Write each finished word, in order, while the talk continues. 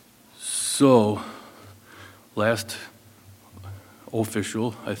So, last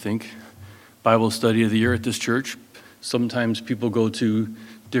official, I think, Bible study of the year at this church. Sometimes people go to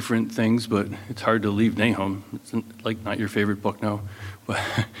different things, but it's hard to leave Nahum. It's like not your favorite book now. But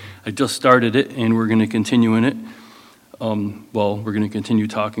I just started it, and we're going to continue in it. We're going to continue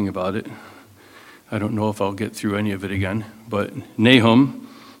talking about it. I don't know if I'll get through any of it again, but Nahum,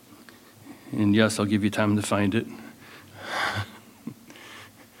 and yes, I'll give you time to find it.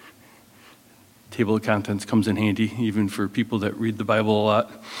 Table of contents comes in handy, even for people that read the Bible a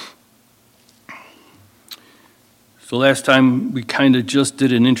lot. So last time we kind of just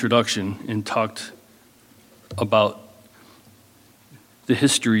did an introduction and talked about the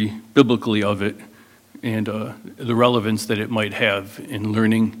history biblically of it and the relevance that it might have in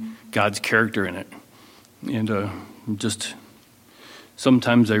learning God's character in it. And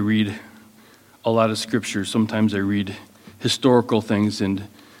sometimes I read a lot of scripture, sometimes I read historical things, and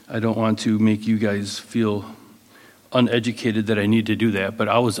I don't want to make you guys feel uneducated that I need to do that, but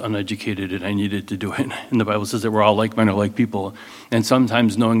I was uneducated and I needed to do it. And the Bible says that we're all like-minded, like people. And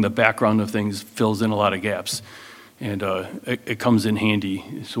sometimes knowing the background of things fills in a lot of gaps. And it comes in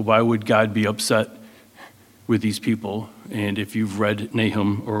handy. So why would God be upset with these people? And if you've read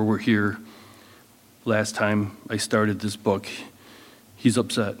Nahum or were here last time I started this book, he's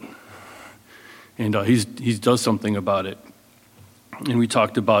upset. And he does something about it. And we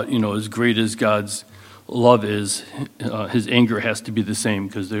talked about, as great as God's love is, his anger has to be the same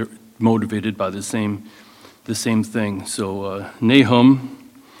because they're motivated by the same thing. So Nahum,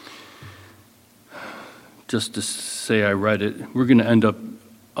 just to say I read it, we're going to end up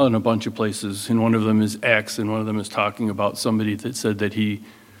on a bunch of places. And one of them is Acts, and one of them is talking about somebody that said that he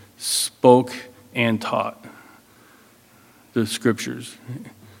spoke and taught the scriptures.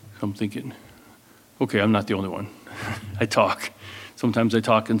 I'm thinking, okay, I'm not the only one. I talk. Sometimes I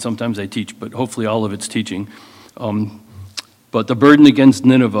talk and sometimes I teach, but hopefully all of it's teaching. But the burden against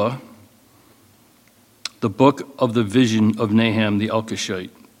Nineveh, the book of the vision of Nahum the Elkoshite.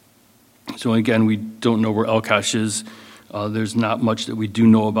 So again, we don't know where Elkosh is. There's not much that we do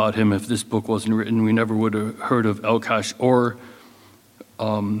know about him. If this book wasn't written, we never would have heard of Elkosh or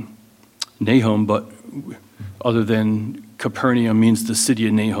Nahum, but other than Capernaum means the city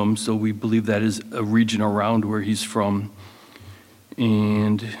of Nahum, so we believe that is a region around where he's from.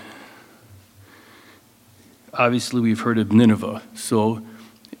 And obviously we've heard of Nineveh. So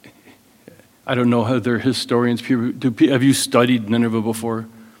I don't know how they're historians. Have you studied Nineveh before?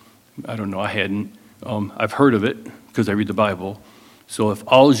 I don't know. I hadn't. I've heard of it because I read the Bible. So if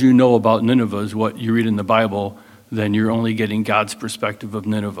all you know about Nineveh is what you read in the Bible, then you're only getting God's perspective of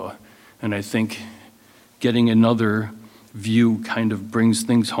Nineveh. And I think getting another view kind of brings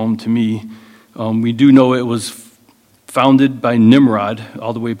things home to me. We do know it was founded by Nimrod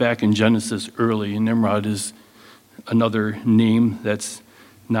all the way back in Genesis early. And Nimrod is another name that's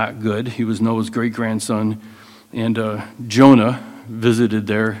not good. He was Noah's great-grandson. And Jonah visited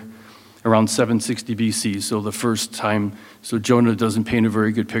there around 760 BC, so the first time. So Jonah doesn't paint a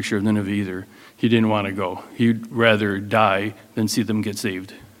very good picture of Nineveh either. He didn't want to go. He'd rather die than see them get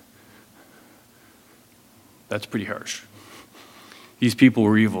saved. That's pretty harsh. These people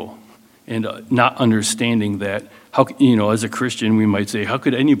were evil. And not understanding that, how as a Christian, we might say, how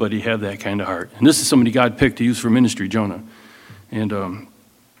could anybody have that kind of heart? And this is somebody God picked to use for ministry, Jonah. And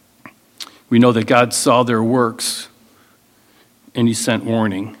we know that God saw their works, and he sent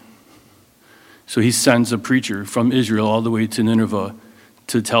warning. So he sends a preacher from Israel all the way to Nineveh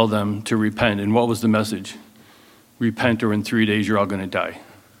to tell them to repent. And what was the message? Repent, or in 3 days you're all going to die.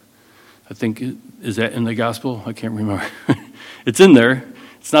 I think, is that in the gospel? I can't remember. It's in there.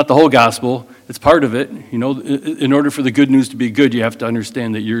 It's not the whole gospel. It's part of it. In order for the good news to be good, you have to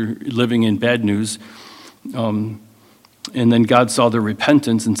understand that you're living in bad news. And then God saw their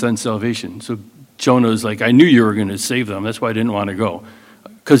repentance and sent salvation. So Jonah is like, I knew you were going to save them. That's why I didn't want to go,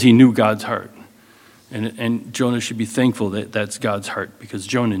 because he knew God's heart. And Jonah should be thankful that that's God's heart, because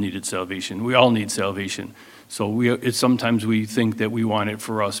Jonah needed salvation. We all need salvation. So sometimes we think that we want it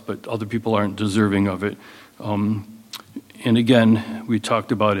for us, but other people aren't deserving of it. And again, we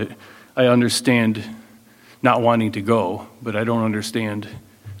talked about it. I understand not wanting to go, but I don't understand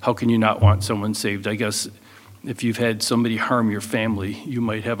how can you not want someone saved. I guess if you've had somebody harm your family, you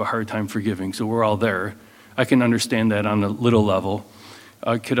might have a hard time forgiving. So we're all there. I can understand that on a little level.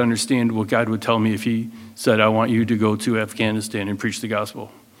 I could understand what God would tell me if he said, I want you to go to Afghanistan and preach the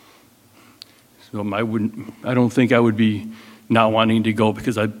gospel. So I don't think I would be not wanting to go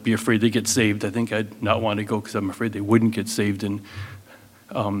because I'd be afraid they get saved. I think I'd not want to go because I'm afraid they wouldn't get saved, and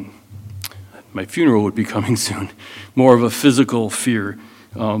my funeral would be coming soon. More of a physical fear.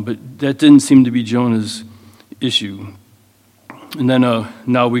 But that didn't seem to be Jonah's issue. And then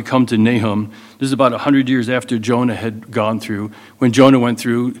now we come to Nahum. This is about 100 years after Jonah had gone through. When Jonah went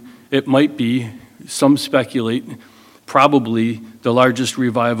through, it might be, some speculate, probably the largest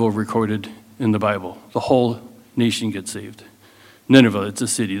revival recorded in the Bible. The whole nation gets saved. Nineveh, it's a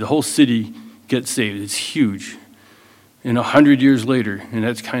city. The whole city gets saved. It's huge. And 100 years later, and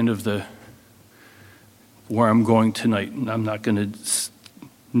that's kind of where I'm going tonight. And I'm not going to,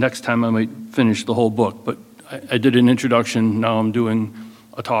 next time I might finish the whole book, but I did an introduction, now I'm doing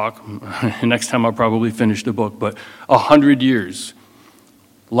a talk. Next time I'll probably finish the book. But 100 years,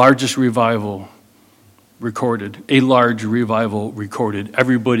 largest revival recorded, a large revival recorded.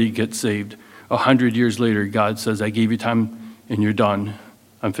 Everybody gets saved. 100 years later, God says, I gave you time and you're done.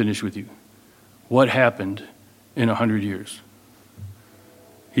 I'm finished with you. What happened in 100 years?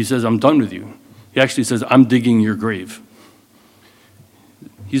 He says, I'm done with you. He actually says, I'm digging your grave.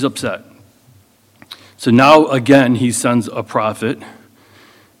 He's upset. So now, again, he sends a prophet,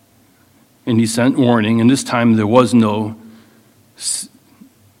 and he sent warning, and this time there's no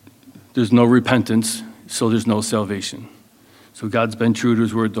repentance, so there's no salvation. So God's been true to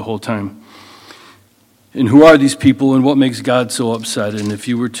his word the whole time. And who are these people, and what makes God so upset? And if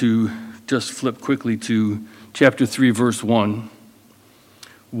you were to just flip quickly to chapter 3, verse 1,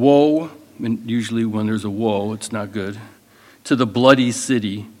 woe, and usually when there's a woe, it's not good, to the bloody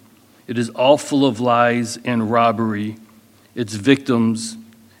city. It is all full of lies and robbery. Its victim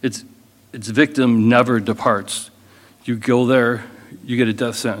never departs. You go there, you get a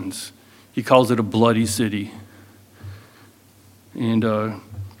death sentence. He calls it a bloody city. And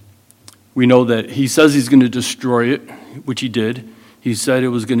we know that he says he's going to destroy it, which he did. He said it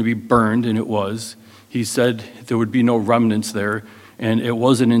was going to be burned, and it was. He said there would be no remnants there, and it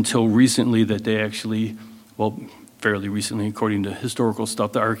wasn't until recently that they actually, fairly recently, according to historical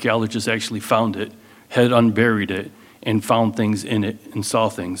stuff, the archaeologists actually found it, had unburied it, and found things in it and saw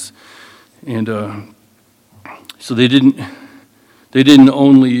things. And so not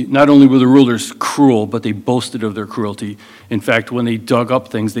only were the rulers cruel, but they boasted of their cruelty. In fact, when they dug up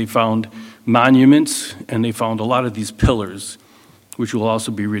things, they found monuments, and they found a lot of these pillars, which we'll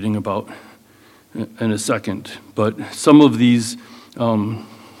also be reading about in a second. But some of these,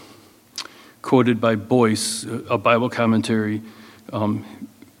 quoted by Boyce, a Bible commentary,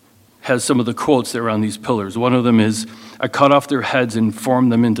 has some of the quotes that are on these pillars. One of them is, I cut off their heads and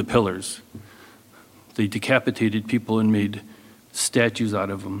formed them into pillars. They decapitated people and made statues out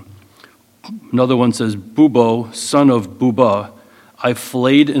of them. Another one says, Bubo, son of Buba, I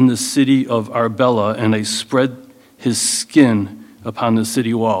flayed in the city of Arbela, and I spread his skin upon the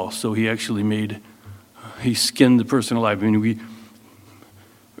city wall. So he actually he skinned the person alive. I mean,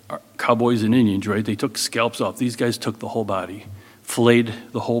 cowboys and Indians, right? They took scalps off. These guys took the whole body, flayed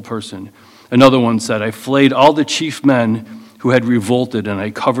the whole person. Another one said, I flayed all the chief men who had revolted, and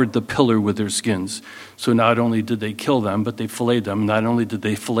I covered the pillar with their skins. So not only did they kill them, but they filleted them. Not only did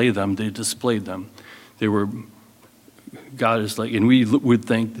they fillet them, they displayed them. God is like, and we would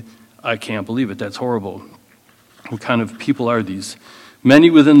think, I can't believe it, that's horrible. What kind of people are these? Many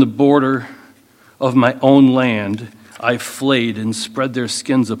within the border of my own land I flayed and spread their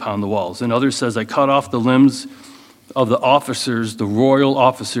skins upon the walls. Another says, I cut off the limbs of the officers, the royal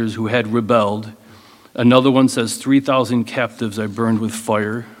officers who had rebelled. Another one says, 3,000 captives I burned with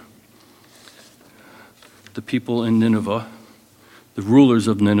fire. The people in Nineveh, the rulers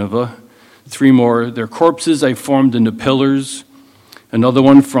of Nineveh. 3 more, their corpses I formed into pillars. Another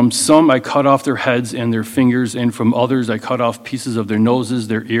one, from some I cut off their heads and their fingers, and from others I cut off pieces of their noses,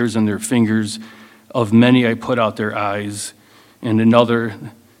 their ears, and their fingers. Of many I put out their eyes. And another,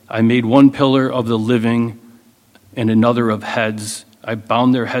 I made one pillar of the living, and another of heads. I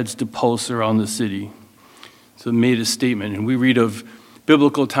bound their heads to posts around the city. So it made a statement. And we read of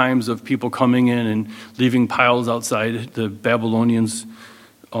biblical times of people coming in and leaving piles outside. The Babylonians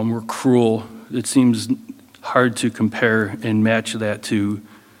were cruel. It seems hard to compare and match that to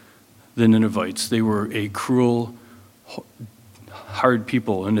the Ninevites. They were a cruel, hard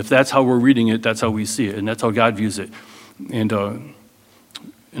people. And if that's how we're reading it, that's how we see it. And that's how God views it. And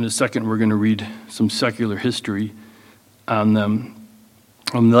in a second, we're going to read some secular history on them.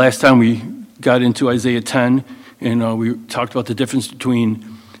 The last time we got into Isaiah 10, and we talked about the difference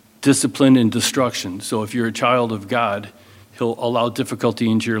between discipline and destruction. So if you're a child of God, he'll allow difficulty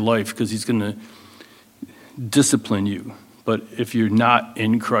into your life because he's going to discipline you. But if you're not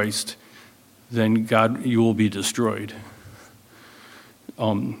in Christ, then you will be destroyed.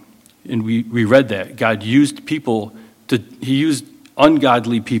 And we read that. God used people, he used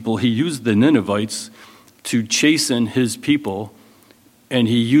ungodly people, he used the Ninevites to chasten his people And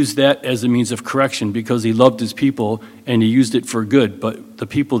he used that as a means of correction because he loved his people and he used it for good. But the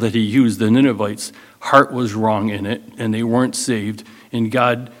people that he used, the Ninevites, heart was wrong in it and they weren't saved. And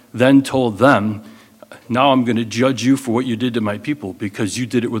God then told them, now I'm going to judge you for what you did to my people because you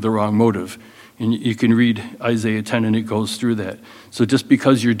did it with the wrong motive. And you can read Isaiah 10 and it goes through that. So just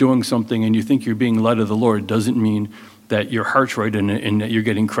because you're doing something and you think you're being led of the Lord doesn't mean that your heart's right in it and that you're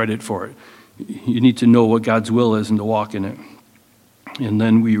getting credit for it. You need to know what God's will is and to walk in it. And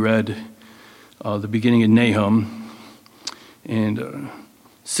then we read the beginning of Nahum, and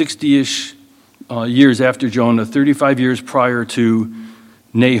 60-ish years after Jonah, 35 years prior to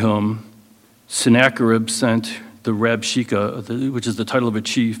Nahum, Sennacherib sent the Rabshakeh, which is the title of a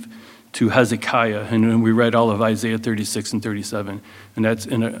chief, to Hezekiah. And then we read all of Isaiah 36 and 37, and that's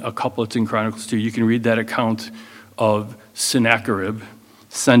in a couplets in Chronicles too. You can read that account of Sennacherib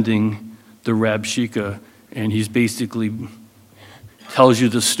sending the Rabshakeh, and he's basically tells you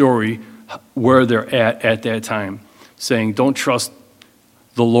the story where they're at that time, saying, don't trust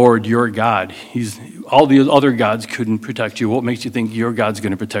the Lord your God. All the other gods couldn't protect you. What makes you think your God's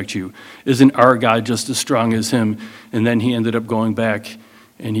going to protect you? Isn't our God just as strong as him? And then he ended up going back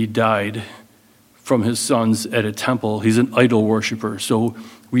and he died from his sons at a temple. He's an idol worshiper. So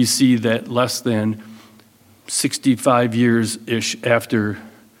we see that less than 65 years-ish after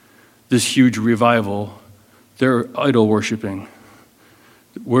this huge revival, they're idol worshiping.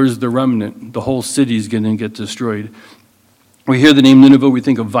 Where's the remnant? The whole city's going to get destroyed. We hear the name Nineveh, we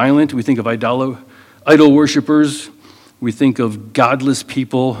think of violent, we think of idol worshipers, we think of godless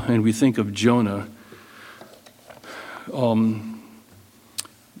people, and we think of Jonah.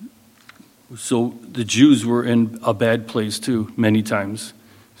 So the Jews were in a bad place too, many times.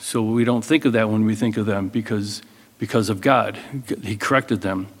 So we don't think of that when we think of them because of God. He corrected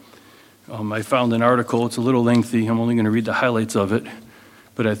them. I found an article, it's a little lengthy, I'm only going to read the highlights of it,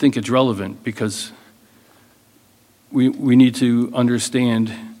 but I think it's relevant because we need to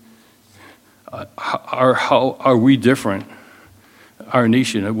understand how are we different, our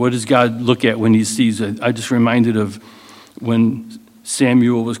nation. What does God look at when he sees it? I just reminded of when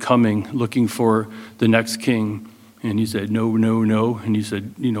Samuel was coming looking for the next king, and he said, no, no, no. And he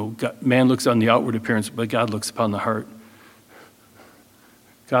said, God, man looks on the outward appearance, but God looks upon the heart.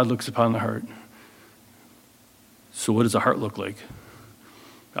 God looks upon the heart. So what does a heart look like?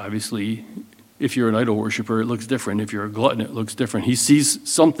 Obviously, if you're an idol worshiper, it looks different. If you're a glutton, it looks different. He sees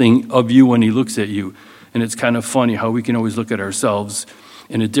something of you when he looks at you. And it's kind of funny how we can always look at ourselves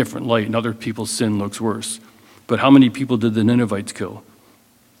in a different light, and other people's sin looks worse. But how many people did the Ninevites kill?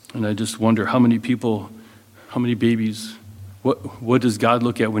 And I just wonder how many people, how many babies, what does God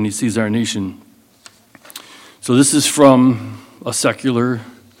look at when he sees our nation? So this is from a secular,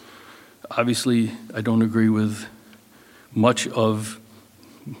 obviously I don't agree with much of,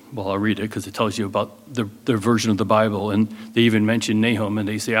 well, I'll read it because it tells you about their version of the Bible. And they even mention Nahum, and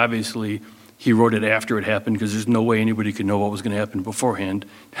they say, obviously, he wrote it after it happened because there's no way anybody could know what was going to happen beforehand,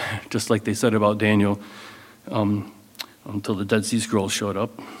 just like they said about Daniel, until the Dead Sea Scrolls showed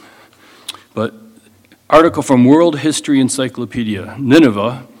up. But article from World History Encyclopedia.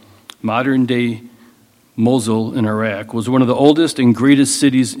 Nineveh, modern-day Mosul in Iraq, was one of the oldest and greatest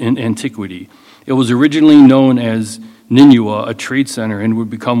cities in antiquity. It was originally known as Ninua, a trade center, and would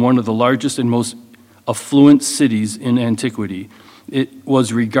become one of the largest and most affluent cities in antiquity. It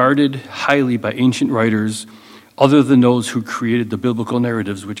was regarded highly by ancient writers, other than those who created the biblical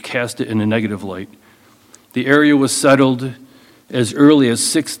narratives, which cast it in a negative light. The area was settled as early as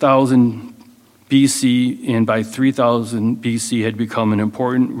 6,000 BC, and by 3,000 BC had become an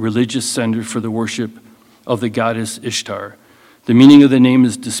important religious center for the worship of the goddess Ishtar. The meaning of the name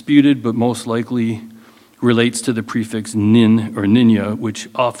is disputed, but most likely relates to the prefix nin or ninya, which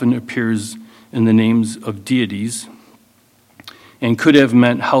often appears in the names of deities, and could have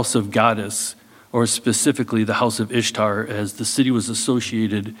meant house of goddess, or specifically the house of Ishtar, as the city was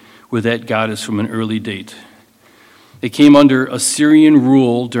associated with that goddess from an early date. It came under Assyrian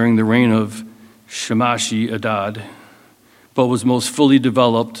rule during the reign of Shamashi-Adad, but was most fully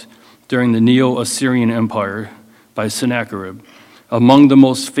developed during the Neo-Assyrian Empire by Sennacherib. Among the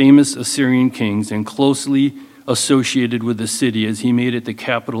most famous Assyrian kings and closely associated with the city, as he made it the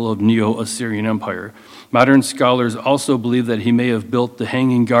capital of Neo-Assyrian Empire. Modern scholars also believe that he may have built the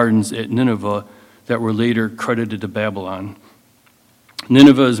Hanging Gardens at Nineveh that were later credited to Babylon.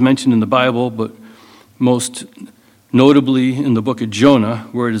 Nineveh is mentioned in the Bible, but most notably in the book of Jonah,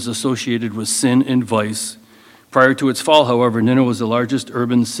 where it is associated with sin and vice. Prior to its fall, however, Nineveh was the largest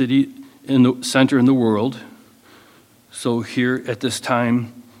urban city in the center in the world. So here at this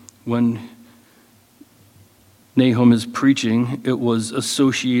time, when Nahum is preaching, it was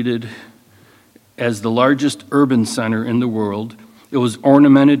associated as the largest urban center in the world. It was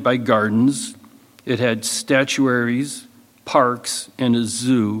ornamented by gardens. It had statuaries, parks, and a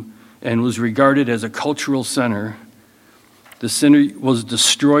zoo, and was regarded as a cultural center. The city was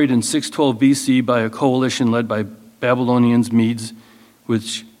destroyed in 612 BC by a coalition led by Babylonians, Medes,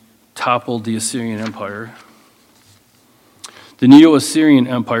 which toppled the Assyrian Empire. The Neo-Assyrian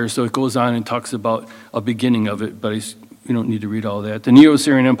Empire, so it goes on and talks about a beginning of it, but we don't need to read all that. The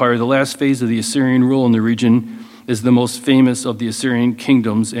Neo-Assyrian Empire, the last phase of the Assyrian rule in the region, is the most famous of the Assyrian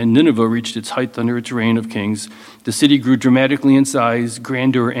kingdoms, and Nineveh reached its height under its reign of kings. The city grew dramatically in size,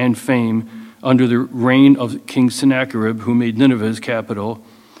 grandeur, and fame under the reign of King Sennacherib, who made Nineveh his capital.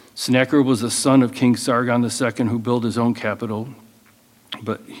 Sennacherib was the son of King Sargon II, who built his own capital,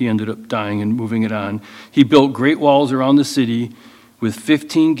 but he ended up dying and moving it on. He built great walls around the city with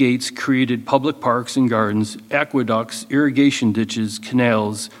 15 gates, created public parks and gardens, aqueducts, irrigation ditches,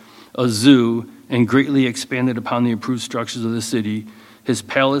 canals, a zoo, and greatly expanded upon the improved structures of the city. His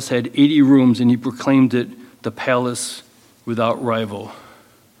palace had 80 rooms, and he proclaimed it the palace without rival.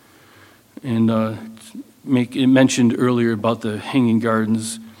 And it mentioned earlier about the Hanging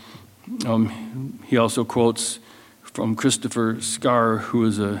Gardens. He also quotes from Christopher Scar, who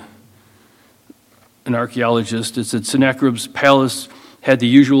is an archaeologist. It said Sennacherib's palace had the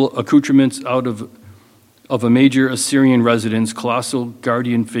usual accoutrements out of a major Assyrian residence, colossal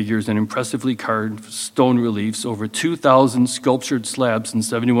guardian figures and impressively carved stone reliefs, over 2,000 sculptured slabs in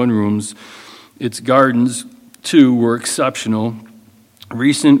 71 rooms. Its gardens, too, were exceptional.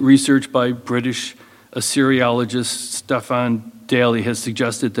 Recent research by British Assyriologist Stefan Daly has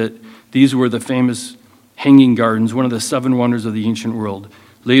suggested that these were the famous Hanging Gardens, one of the 7 wonders of the ancient world.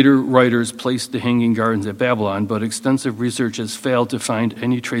 Later writers placed the Hanging Gardens at Babylon, but extensive research has failed to find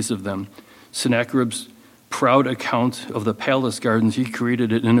any trace of them. Sennacherib's proud account of the palace gardens he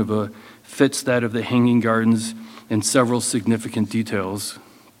created at Nineveh fits that of the Hanging Gardens in several significant details.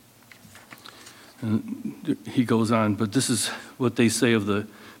 And he goes on, but this is what they say of the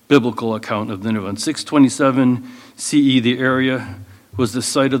biblical account of Nineveh. In 627 CE, the area was the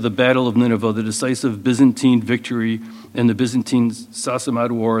site of the Battle of Nineveh, the decisive Byzantine victory in the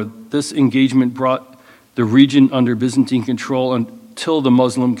Byzantine-Sassanid War. This engagement brought the region under Byzantine control until the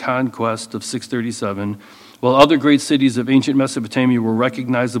Muslim conquest of 637. While other great cities of ancient Mesopotamia were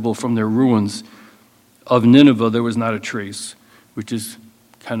recognizable from their ruins, of Nineveh there was not a trace, which is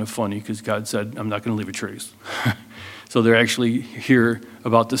kind of funny because God said, I'm not going to leave a trace. So they're actually here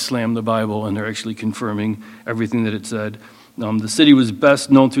about to slam the Bible, and they're actually confirming everything that it said. The city was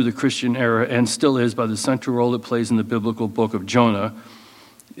best known through the Christian era and still is by the central role it plays in the biblical book of Jonah.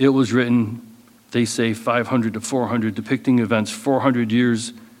 It was written, they say, 500 to 400, depicting events 400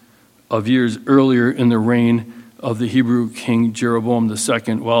 years earlier in the reign of the Hebrew king Jeroboam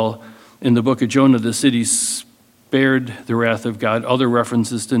II. While in the book of Jonah, the city spared the wrath of God. Other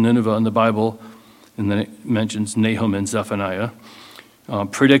references to Nineveh in the Bible, and then it mentions Nahum and Zephaniah,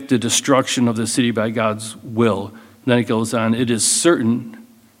 predict the destruction of the city by God's will. And then it goes on, it is certain,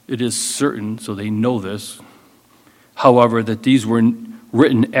 so they know this, however, that these were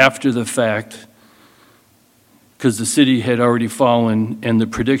written after the fact, because the city had already fallen, and the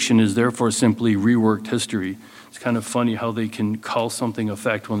prediction is therefore simply reworked history. It's kind of funny how they can call something a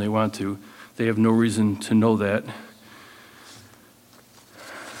fact when they want to. They have no reason to know that.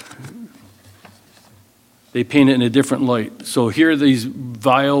 They paint it in a different light. So here are these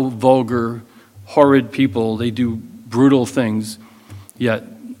vile, vulgar, horrid people. They do brutal things, yet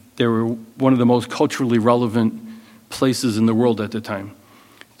they were one of the most culturally relevant places in the world at the time.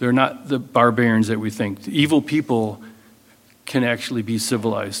 They're not the barbarians that we think. Evil people can actually be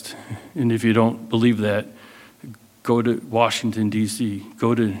civilized. And if you don't believe that, go to Washington, D.C.,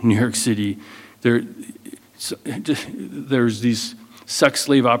 go to New York City. There's these sex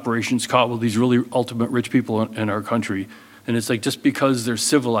slave operations caught with these really ultimate rich people in our country. And it's like, just because they're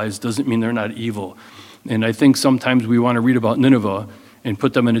civilized doesn't mean they're not evil. And I think sometimes we want to read about Nineveh and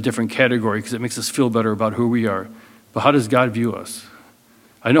put them in a different category because it makes us feel better about who we are. But how does God view us?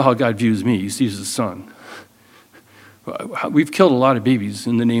 I know how God views me. He sees his son. We've killed a lot of babies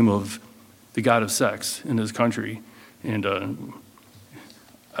in the name of the God of sex in this country. And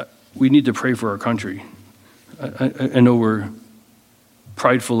we need to pray for our country. I know we're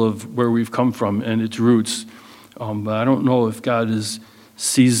prideful of where we've come from and its roots, but I don't know if God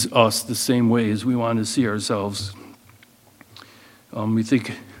sees us the same way as we want to see ourselves. We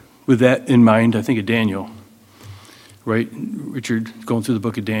think, with that in mind, I think of Daniel, right? Richard, going through the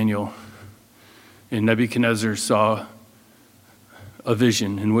book of Daniel, and Nebuchadnezzar saw a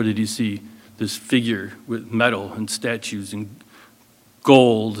vision, and what did he see? this figure with metal and statues and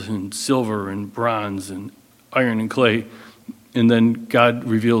gold and silver and bronze and iron and clay. And then God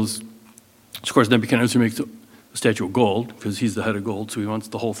reveals, of course, Nebuchadnezzar makes a statue of gold because he's the head of gold, so he wants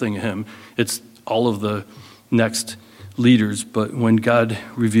the whole thing of him. It's all of the next leaders, but when God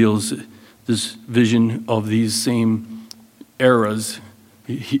reveals this vision of these same eras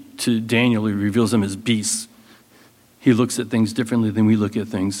to Daniel, he reveals them as beasts. He looks at things differently than we look at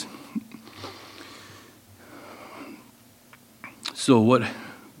things. So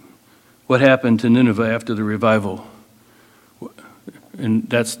what happened to Nineveh after the revival? And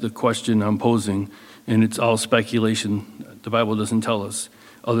that's the question I'm posing, and it's all speculation. The Bible doesn't tell us,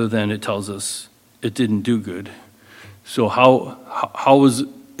 other than it tells us it didn't do good. So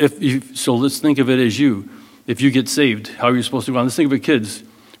so let's think of it as you. If you get saved, how are you supposed to go on? Let's think of it, kids.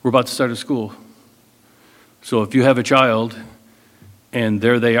 We're about to start a school. So if you have a child, and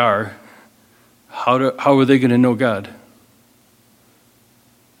there they are, how are they going to know God?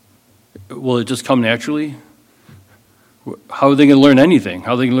 Will it just come naturally? How are they going to learn anything?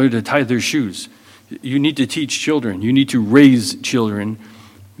 How are they going to learn to tie their shoes? You need to teach children. You need to raise children.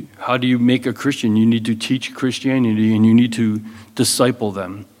 How do you make a Christian? You need to teach Christianity, and you need to disciple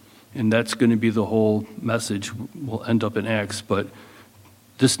them. And that's going to be the whole message. We'll end up in Acts, but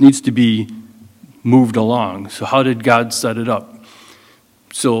this needs to be moved along. So how did God set it up?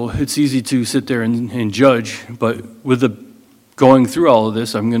 So it's easy to sit there and judge, but with going through all of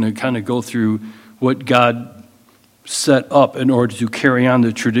this, I'm going to kind of go through what God set up in order to carry on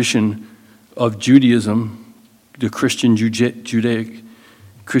the tradition of Judaism, the Christian Judaic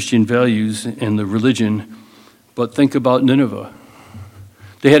Christian values and the religion. But think about Nineveh.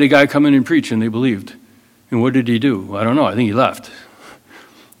 They had a guy come in and preach, and they believed. And what did he do? I don't know. I think he left.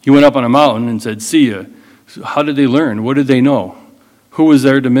 He went up on a mountain and said, "See ya." So how did they learn? What did they know? Who was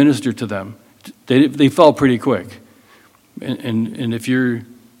there to minister to them? They fell pretty quick. And if you're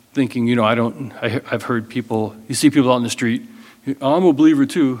thinking, I've heard people, you see people out in the street, I'm a believer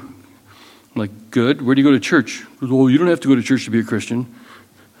too. I'm like, good. Where do you go to church? Well, you don't have to go to church to be a Christian.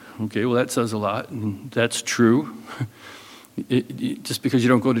 Okay, well, that says a lot, and that's true. Just because you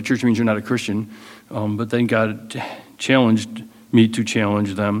don't go to church means you're not a Christian. But then God challenged me to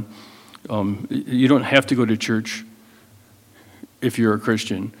challenge them. You don't have to go to church if you're a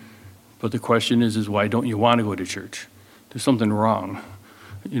Christian. But the question is why don't you want to go to church? There's something wrong.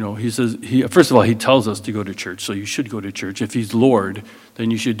 He says, first of all, he tells us to go to church, so you should go to church. If he's Lord,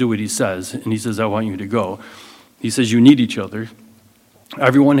 then you should do what he says. And he says, I want you to go. He says, you need each other.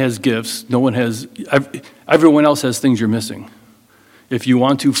 Everyone has gifts. Everyone else has things you're missing. If you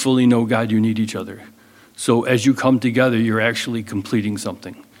want to fully know God, you need each other. So as you come together, you're actually completing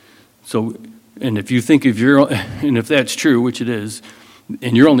something. So, and if you think and if that's true, which it is,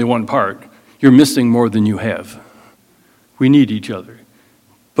 and you're only one part, you're missing more than you have. We need each other.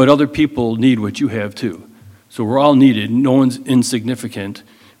 But other people need what you have too. So we're all needed. No one's insignificant.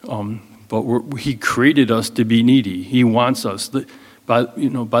 But he created us to be needy. He wants us. By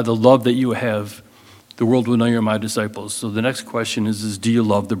the love that you have, the world will know you're my disciples. So the next question is do you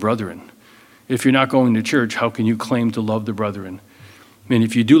love the brethren? If you're not going to church, how can you claim to love the brethren? I mean,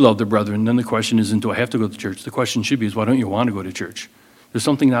 if you do love the brethren, then the question isn't, do I have to go to church? The question should be, why don't you want to go to church? There's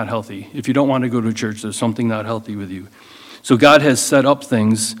something not healthy. If you don't want to go to church, there's something not healthy with you. So God has set up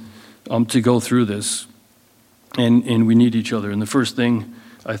things to go through this, and we need each other. And the first thing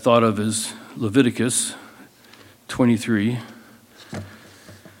I thought of is Leviticus 23.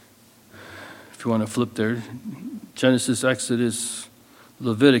 If you want to flip there, Genesis, Exodus,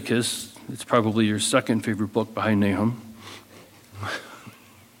 Leviticus. It's probably your second favorite book behind Nahum. At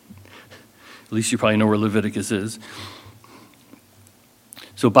least you probably know where Leviticus is.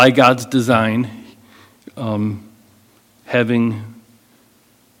 So by God's design, having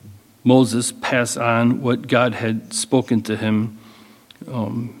Moses pass on what God had spoken to him.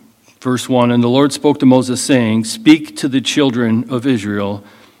 Verse 1, and the Lord spoke to Moses, saying, speak to the children of Israel,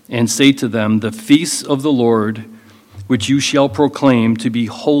 and say to them, the feasts of the Lord, which you shall proclaim to be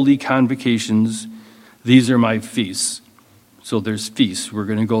holy convocations, these are my feasts. So there's feasts. We're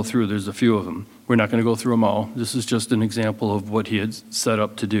going to go through. There's a few of them. We're not going to go through them all. This is just an example of what he had set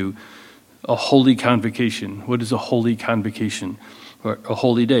up to do. A holy convocation. What is a holy convocation? Or a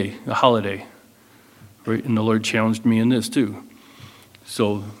holy day, a holiday. Right? And the Lord challenged me in this too.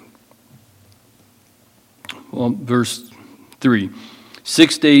 So, verse 3.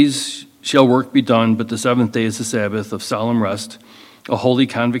 6 days shall work be done, but the seventh day is the Sabbath of solemn rest, a holy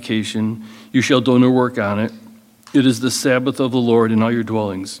convocation. You shall do no work on it. It is the Sabbath of the Lord in all your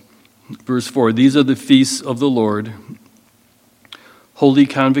dwellings. Verse 4, these are the feasts of the Lord, holy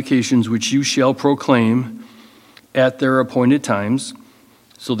convocations which you shall proclaim at their appointed times.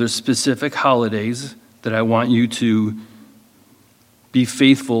 So there's specific holidays that I want you to be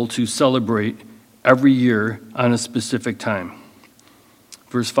faithful to celebrate every year on a specific time.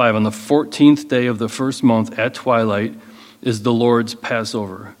 Verse 5, on the 14th day of the first month at twilight is the Lord's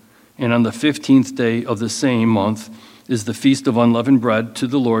Passover. And on the 15th day of the same month is the feast of unleavened bread to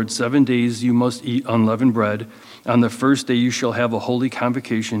the Lord. 7 days you must eat unleavened bread. On the first day you shall have a holy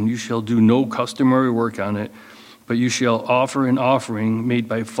convocation. You shall do no customary work on it, but you shall offer an offering made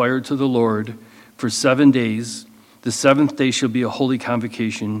by fire to the Lord for 7 days. The seventh day shall be a holy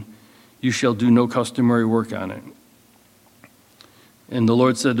convocation. You shall do no customary work on it. And the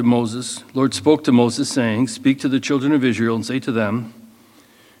Lord said to Moses, Lord spoke to Moses, saying, speak to the children of Israel and say to them,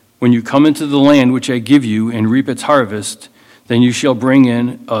 when you come into the land which I give you and reap its harvest, then you shall bring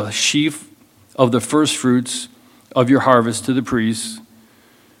in a sheaf of the first fruits of your harvest to the priest,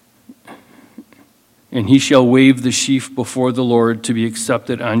 and he shall wave the sheaf before the Lord to be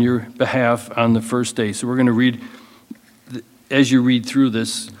accepted on your behalf on the first day. So we're going to read, as you read through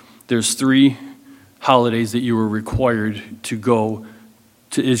this, there's 3 holidays that you were required to go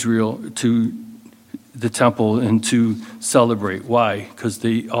to Israel, to the temple, and to celebrate. Why? Because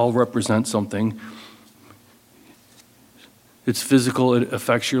they all represent something. It's physical, it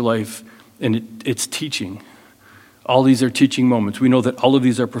affects your life, and it's teaching. All these are teaching moments. We know that all of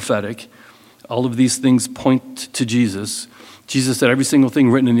these are prophetic. All of these things point to Jesus. Jesus said every single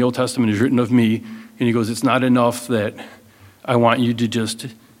thing written in the Old Testament is written of me, and he goes, it's not enough that I want you to just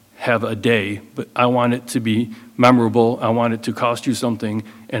have a day, but I want it to be memorable. I want it to cost you something,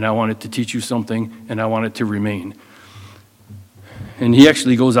 and I want it to teach you something, and I want it to remain. And he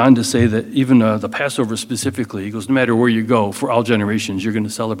actually goes on to say that even the Passover specifically, he goes, no matter where you go, for all generations, you're going to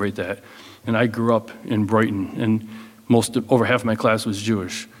celebrate that. And I grew up in Brighton, and over half of my class was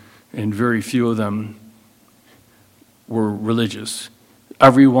Jewish, and very few of them were religious.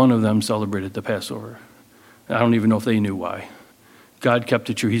 Every one of them celebrated the Passover. I don't even know if they knew why. God kept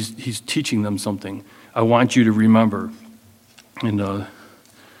it true. He's teaching them something. I want you to remember. And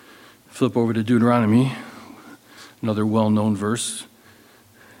flip over to Deuteronomy, another well-known verse.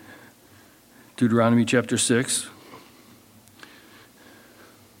 Deuteronomy chapter 6.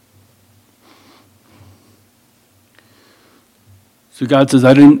 So God says,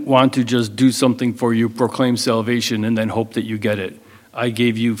 I didn't want to just do something for you, proclaim salvation, and then hope that you get it. I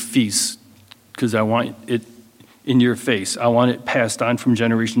gave you feasts because I want it in your face. I want it passed on from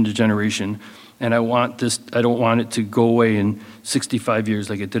generation to generation. And I don't want it to go away in 65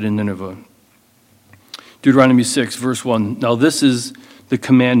 years like it did in Nineveh. Deuteronomy 6, verse 1. Now this is the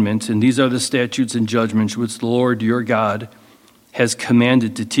commandment, and these are the statutes and judgments which the Lord your God has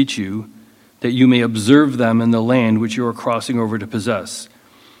commanded to teach you, that you may observe them in the land which you are crossing over to possess,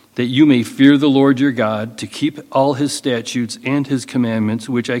 that you may fear the Lord your God, to keep all his statutes and his commandments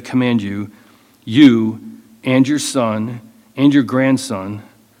which I command you, you and your son and your grandson,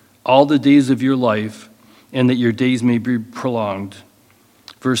 all the days of your life, and that your days may be prolonged.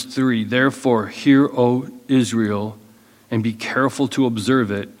 Verse 3, therefore hear, O Israel, and be careful to observe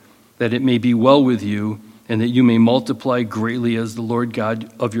it, that it may be well with you, and that you may multiply greatly as the Lord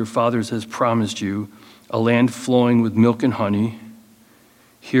God of your fathers has promised you, a land flowing with milk and honey.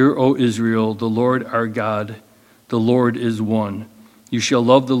 Hear, O Israel, the Lord our God, the Lord is one. You shall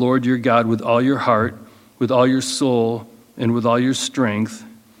love the Lord your God with all your heart, with all your soul, and with all your strength.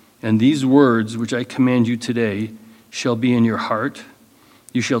 And these words which I command you today shall be in your heart.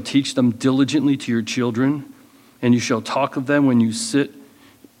 You shall teach them diligently to your children, and you shall talk of them when you sit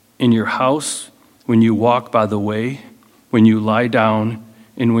in your house, when you walk by the way, when you lie down,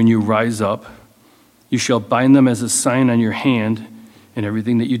 and when you rise up. You shall bind them as a sign on your hand in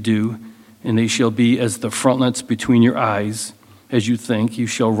everything that you do, and they shall be as the frontlets between your eyes. As you think, you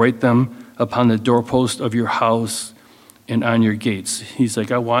shall write them upon the doorpost of your house and on your gates. He's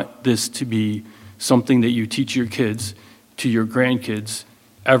like, I want this to be something that you teach your kids, to your grandkids,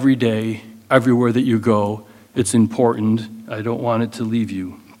 every day, everywhere that you go. It's important. I don't want it to leave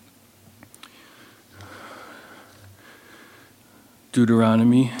you.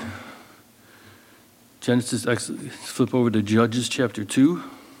 Deuteronomy, Genesis, Exodus, flip over to Judges chapter 2.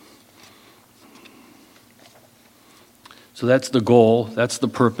 So that's the goal, that's the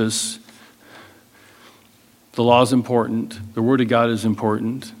purpose. The law is important. The Word of God is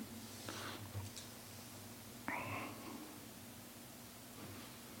important.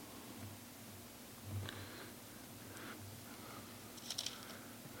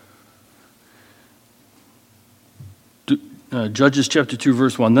 Judges chapter 2,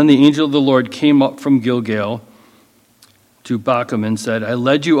 verse 1. Then the angel of the Lord came up from Gilgal to Bacchum and said, I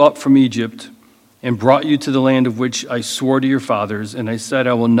led you up from Egypt and brought you to the land of which I swore to your fathers, and I said,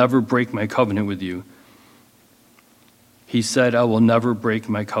 I will never break my covenant with you. He said, I will never break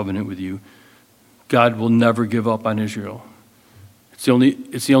my covenant with you. God will never give up on Israel. It's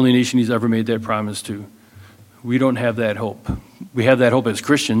the only nation he's ever made that promise to. We don't have that hope. We have that hope as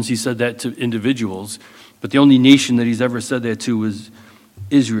Christians. He said that to individuals, but the only nation that he's ever said that to was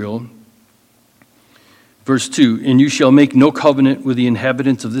Israel. Verse 2, and you shall make no covenant with the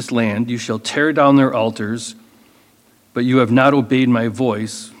inhabitants of this land. You shall tear down their altars, but you have not obeyed my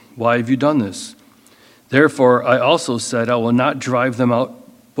voice. Why have you done this? Therefore, I also said, I will not drive them out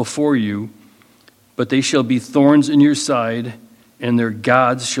before you, but they shall be thorns in your side, and their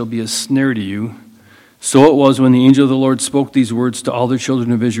gods shall be a snare to you. So it was when the angel of the Lord spoke these words to all the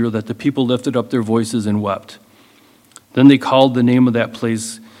children of Israel that the people lifted up their voices and wept. Then they called the name of that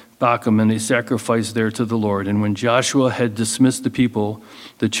place Bacchum, and they sacrificed there to the Lord. And when Joshua had dismissed the people,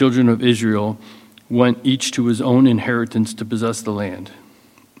 the children of Israel went each to his own inheritance to possess the land.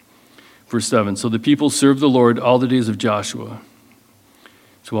 Verse 7, so the people served the Lord all the days of Joshua.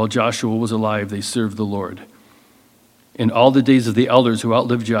 So while Joshua was alive, they served the Lord. And all the days of the elders who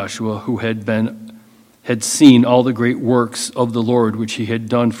outlived Joshua, who had seen all the great works of the Lord which he had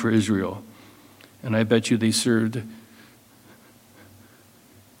done for Israel. And I bet you they served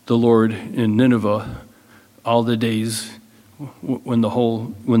the Lord in Nineveh all the days when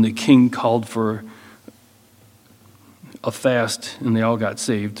the king called for a fast and they all got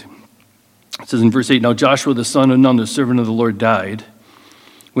saved. It says in verse 8, now Joshua the son of Nun, the servant of the Lord, died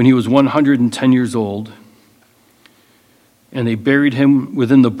when he was 110 years old, and they buried him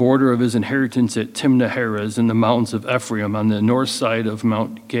within the border of his inheritance at Timnah-Heres in the mountains of Ephraim on the north side of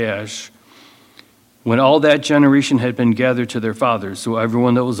Mount Gaash. When all that generation had been gathered to their fathers, so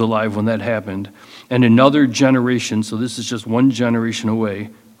everyone that was alive when that happened, and another generation, so this is just one generation away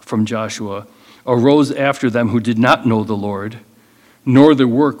from Joshua, arose after them who did not know the Lord, nor the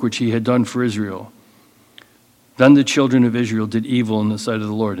work which he had done for Israel. Then the children of Israel did evil in the sight of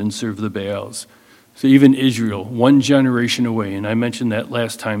the Lord and served the Baals. So even Israel, one generation away, and I mentioned that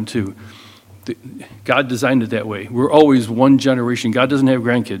last time too. God designed it that way. We're always one generation. God doesn't have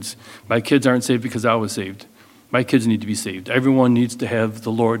grandkids. My kids aren't saved because I was saved. My kids need to be saved. Everyone needs to have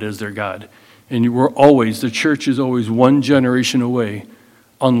the Lord as their God. And the church is always one generation away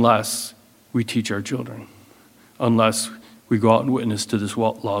unless we teach our children, unless we go out and witness to this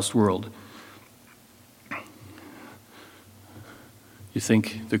lost world. You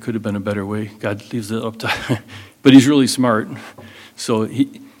think there could have been a better way? God leaves it up to, but he's really smart. So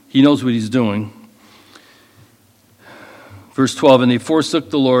he knows what he's doing. Verse 12, and they forsook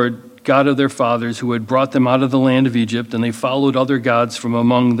the Lord, God of their fathers, who had brought them out of the land of Egypt, and they followed other gods from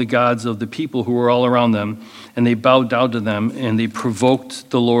among the gods of the people who were all around them, and they bowed down to them, and they provoked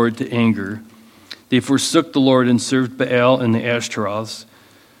the Lord to anger. They forsook the Lord and served Baal and the Ashtaroths,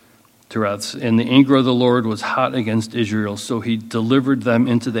 and the anger of the Lord was hot against Israel, so he delivered them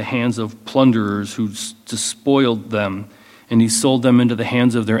into the hands of plunderers who despoiled them, and he sold them into the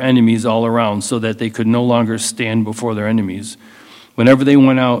hands of their enemies all around, so that they could no longer stand before their enemies. Whenever they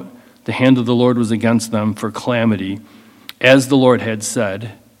went out, the hand of the Lord was against them for calamity. As the Lord had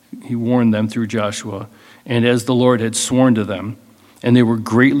said, he warned them through Joshua, and as the Lord had sworn to them, and they were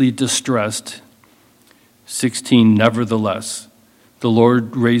greatly distressed. 16, nevertheless, the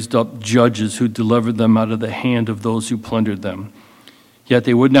Lord raised up judges who delivered them out of the hand of those who plundered them. Yet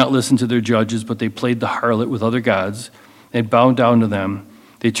they would not listen to their judges, but they played the harlot with other gods and bowed down to them.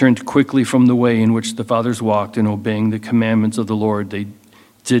 They turned quickly from the way in which the fathers walked, and obeying the commandments of the Lord, they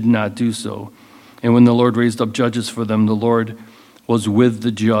did not do so. And when the Lord raised up judges for them, the Lord was with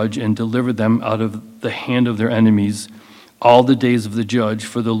the judge and delivered them out of the hand of their enemies all the days of the judge,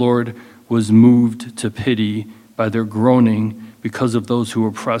 for the Lord was moved to pity by their groaning because of those who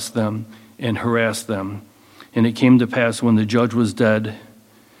oppressed them and harassed them. And it came to pass when the judge was dead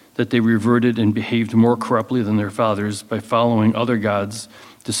that they reverted and behaved more corruptly than their fathers by following other gods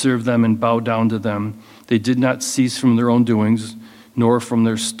to serve them and bow down to them. They did not cease from their own doings, nor from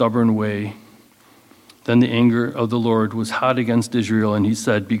their stubborn way. Then the anger of the Lord was hot against Israel, and he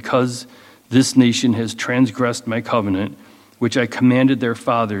said, because this nation has transgressed my covenant, which I commanded their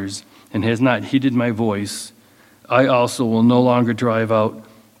fathers, and has not heeded my voice, I also will no longer drive out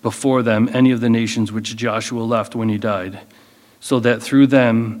before them any of the nations which Joshua left when he died, so that through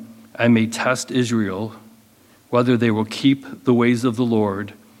them I may test Israel, whether they will keep the ways of the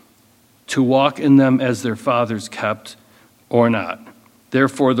Lord, to walk in them as their fathers kept, or not.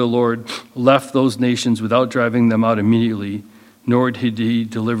 Therefore the Lord left those nations without driving them out immediately, nor did he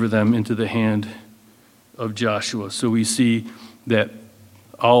deliver them into the hand of Joshua. So we see that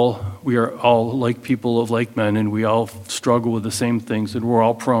we are all like people of like men, and we all struggle with the same things, and we're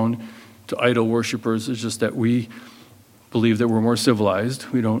all prone to idol worshipers. It's just that we believe that we're more civilized.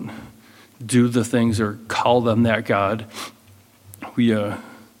 We don't do the things or call them that God. We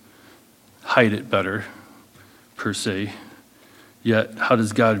hide it better, per se. Yet, how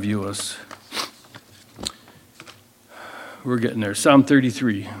does God view us? We're getting there. Psalm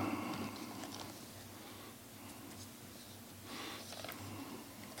 33.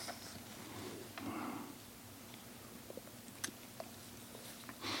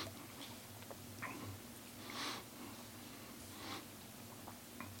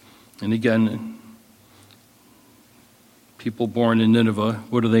 And again, people born in Nineveh,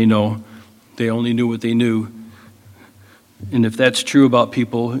 what do they know? They only knew what they knew. And if that's true about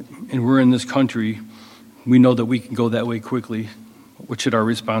people, and we're in this country, we know that we can go that way quickly. What should our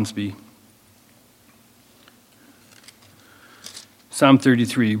response be? Psalm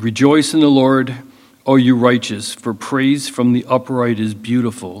 33, rejoice in the Lord, O you righteous, for praise from the upright is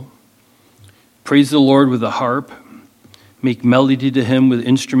beautiful. Praise the Lord with a harp. Make melody to him with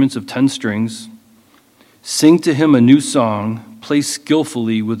instruments of 10 strings. Sing to him a new song. Play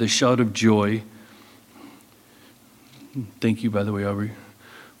skillfully with a shout of joy. Thank you, by the way, Aubrey.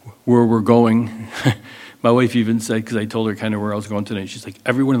 Where we're going. My wife even said, because I told her kind of where I was going today, she's like,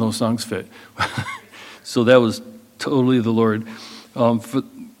 every one of those songs fit. So that was totally the Lord.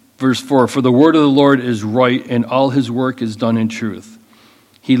 Verse 4, for the word of the Lord is right, and all his work is done in truth.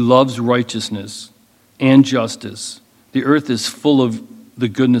 He loves righteousness and justice. The earth is full of the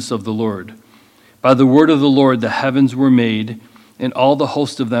goodness of the Lord. By the word of the Lord the heavens were made, and all the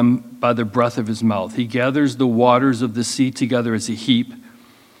host of them by the breath of his mouth. He gathers the waters of the sea together as a heap.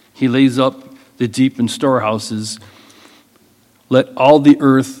 He lays up the deep in storehouses. Let all the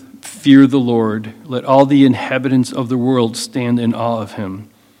earth fear the Lord. Let all the inhabitants of the world stand in awe of him.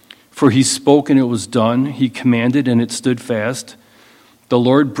 For he spoke and it was done. He commanded and it stood fast. The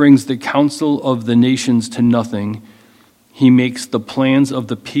Lord brings the counsel of the nations to nothing. He makes the plans of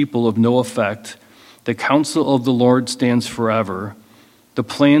the people of no effect. The counsel of the Lord stands forever, the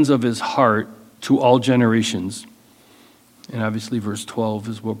plans of his heart to all generations. And obviously verse 12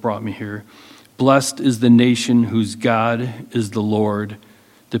 is what brought me here. Blessed is the nation whose God is the Lord,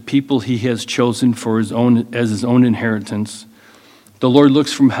 the people he has chosen for his own as his own inheritance. The Lord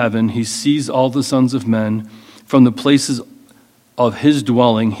looks from heaven, he sees all the sons of men. From the places of his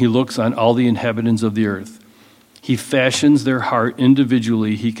dwelling, he looks on all the inhabitants of the earth. He fashions their heart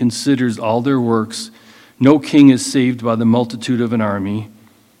individually. He considers all their works. No king is saved by the multitude of an army.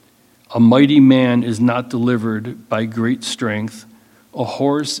 A mighty man is not delivered by great strength. A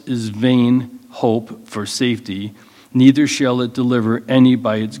horse is vain hope for safety. Neither shall it deliver any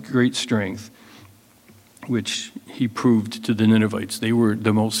by its great strength, which he proved to the Ninevites. They were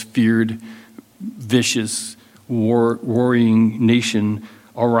the most feared, vicious, warring nation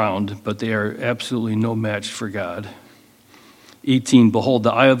around, but they are absolutely no match for God. 18, behold,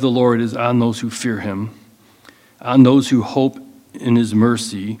 the eye of the Lord is on those who fear him, on those who hope in his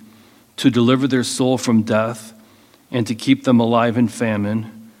mercy, to deliver their soul from death and to keep them alive in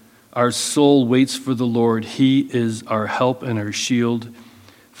famine. Our soul waits for the Lord. He is our help and our shield.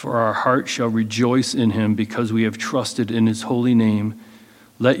 For our heart shall rejoice in him because we have trusted in his holy name.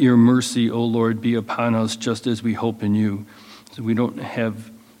 Let your mercy, O Lord, be upon us just as we hope in you. So we don't have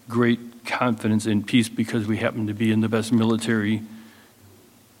great confidence and peace because we happen to be in the best military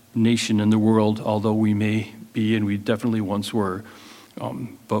nation in the world, although we may be, and we definitely once were.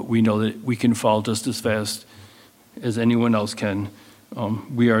 But we know that we can fall just as fast as anyone else can.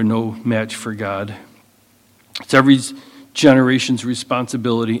 We are no match for God. It's every generation's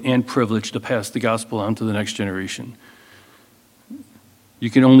responsibility and privilege to pass the gospel on to the next generation. You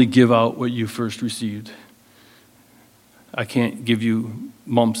can only give out what you first received. I can't give you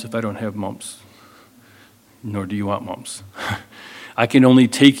mumps if I don't have mumps, nor do you want mumps. I can only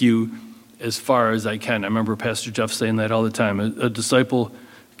take you as far as I can. I remember Pastor Jeff saying that all the time. A disciple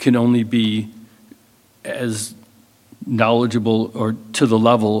can only be as knowledgeable or to the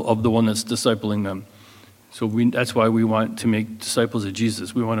level of the one that's discipling them. So that's why we want to make disciples of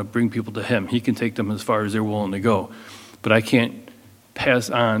Jesus. We want to bring people to him. He can take them as far as they're willing to go. But I can't pass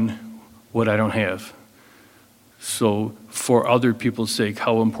on what I don't have. So for other people's sake,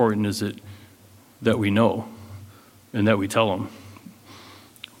 how important is it that we know and that we tell them?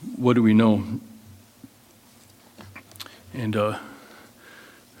 What do we know? And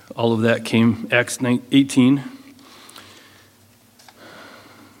all of that came, Acts 18.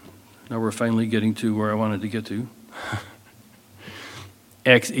 Now we're finally getting to where I wanted to get to.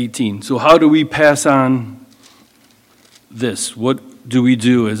 Acts 18. So how do we pass on this? What do we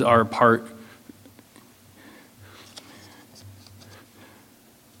do as our part?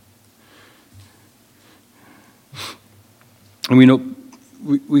 And we know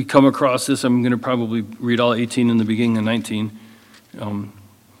we come across this. I'm going to probably read all 18 in the beginning and 19.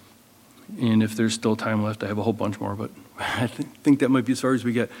 And if there's still time left, I have a whole bunch more, but I think that might be as far as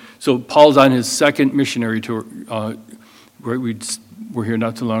we get. So Paul's on his second missionary tour. We're here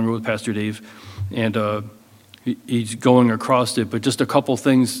not too long ago with Pastor Dave, and he's going across it. But just a couple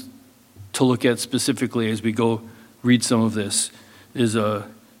things to look at specifically as we go read some of this is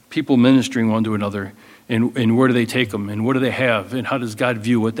people ministering one to another, and where do they take them, and what do they have, and how does God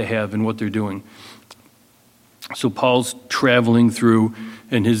view what they have and what they're doing. So Paul's traveling through,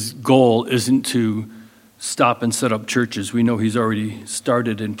 and his goal isn't to stop and set up churches. We know he's already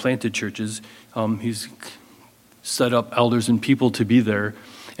started and planted churches. He's set up elders and people to be there,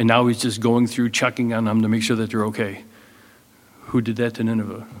 and now he's just going through checking on them to make sure that they're okay. Who did that to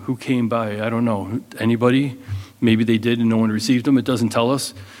Nineveh? Who came by? I don't know. Anybody? Maybe they did and no one received them. It doesn't tell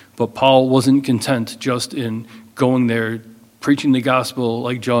us. But Paul wasn't content just in going there, preaching the gospel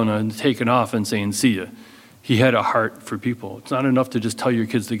like Jonah and taking off and saying, see ya. He had a heart for people. It's not enough to just tell your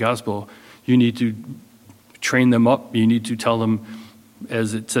kids the gospel. You need to train them up. You need to tell them,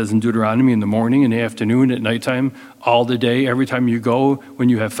 as it says in Deuteronomy, in the morning, in the afternoon, at nighttime, all the day, every time you go. When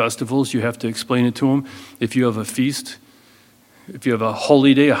you have festivals, you have to explain it to them. If you have a feast, if you have a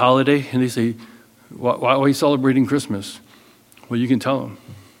holy day, a holiday, and they say, why are you celebrating Christmas? Well, you can tell them.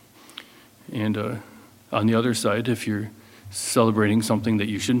 And on the other side, if you're celebrating something that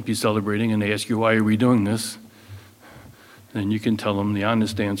you shouldn't be celebrating and they ask you, why are we doing this? Then you can tell them the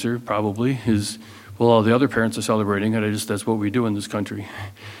honest answer probably is, well, all the other parents are celebrating it. That's what we do in this country.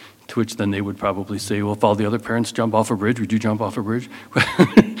 To which then they would probably say, well, if all the other parents jump off a bridge, would you jump off a bridge?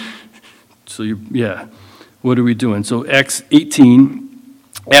 So, what are we doing? So Acts 18,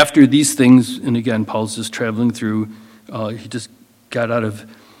 after these things, and again, Paul's just traveling through, he just got out of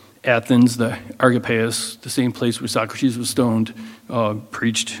Athens, the Argopaeus, the same place where Socrates was stoned,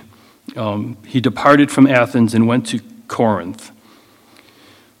 preached. He departed from Athens and went to Corinth.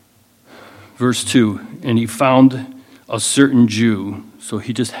 Verse 2, and he found a certain Jew, so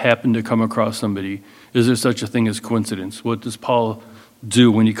he just happened to come across somebody. Is there such a thing as coincidence? What does Paul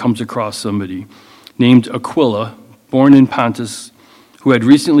do when he comes across somebody? Named Aquila, born in Pontus, who had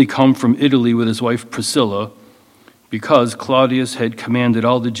recently come from Italy with his wife Priscilla, because Claudius had commanded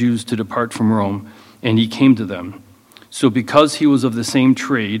all the Jews to depart from Rome, and he came to them. So because he was of the same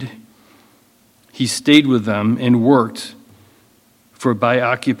trade, he stayed with them and worked, for by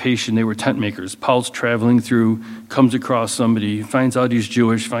occupation they were tent makers. Paul's traveling through, comes across somebody, finds out he's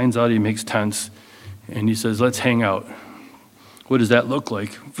Jewish, finds out he makes tents, and he says, let's hang out. What does that look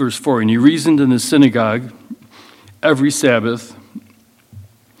like? Verse 4, and he reasoned in the synagogue every Sabbath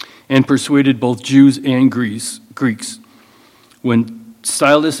and persuaded both Jews and Greeks. When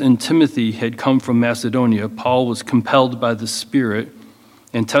Silas and Timothy had come from Macedonia, Paul was compelled by the Spirit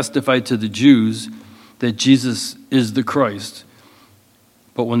and testified to the Jews that Jesus is the Christ.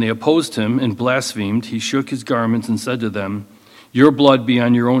 But when they opposed him and blasphemed, he shook his garments and said to them, your blood be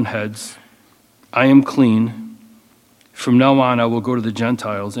on your own heads. I am clean. From now on I will go to the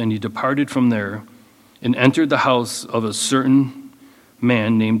Gentiles. And he departed from there and entered the house of a certain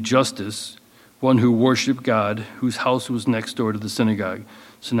man named Justus, one who worshiped God, whose house was next door to the synagogue.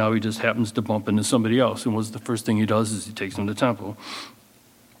 So now he just happens to bump into somebody else. And what's the first thing he does is he takes them to the temple,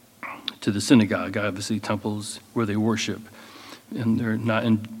 to the synagogue. Obviously, temples where they worship. And they're not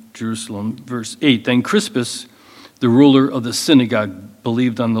in Jerusalem. Verse 8, then Crispus, the ruler of the synagogue,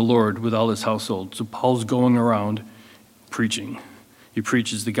 believed on the Lord with all his household. So Paul's going around preaching. He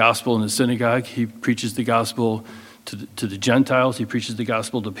preaches the gospel in the synagogue. He preaches the gospel to the Gentiles. He preaches the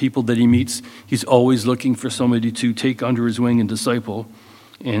gospel to people that he meets. He's always looking for somebody to take under his wing and disciple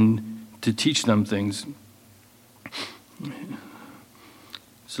and to teach them things.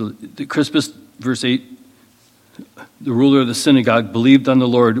 So the Crispus, verse 8, the ruler of the synagogue believed on the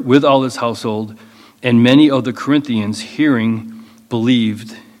Lord with all his household, and many of the Corinthians, hearing,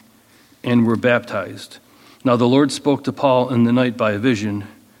 believed and were baptized. Now the Lord spoke to Paul in the night by a vision.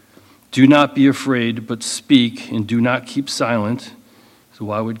 Do not be afraid, but speak, and do not keep silent. So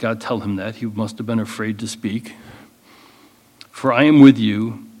why would God tell him that? He must have been afraid to speak. For I am with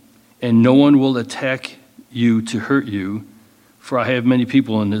you, and no one will attack you to hurt you, for I have many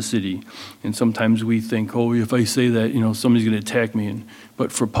people in this city. And sometimes we think, oh, if I say that, somebody's going to attack me.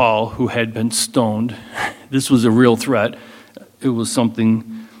 But for Paul, who had been stoned, this was a real threat. It was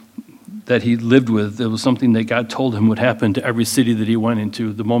something that he lived with. It was something that God told him would happen to every city that he went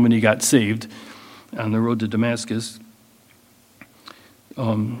into the moment he got saved on the road to Damascus.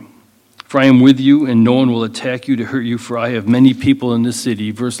 For I am with you, and no one will attack you to hurt you, for I have many people in this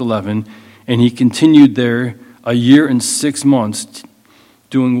city. Verse 11, and he continued there a year and 6 months,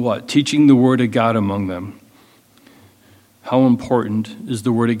 doing what? Teaching the word of God among them. How important is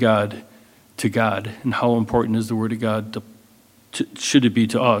the word of God to God, and how important is the word of God should it be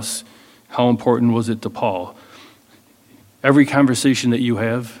to us? How important was it to Paul? Every conversation that you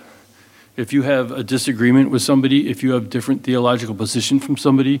have, if you have a disagreement with somebody, if you have different theological position from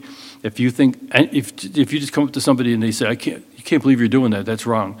somebody, if you just come up to somebody and they say, you can't believe you're doing that, that's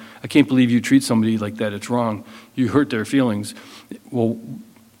wrong. I can't believe you treat somebody like that, it's wrong. You hurt their feelings. Well,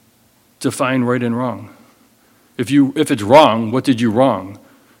 define right and wrong. If it's wrong, what did you wrong?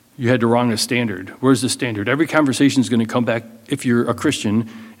 You had to wrong a standard. Where's the standard? Every conversation is going to come back, if you're a Christian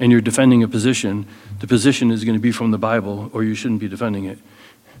and you're defending a position, the position is going to be from the Bible, or you shouldn't be defending it.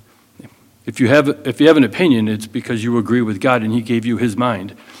 If you have an opinion, it's because you agree with God and he gave you his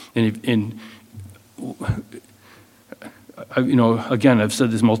mind. And again, I've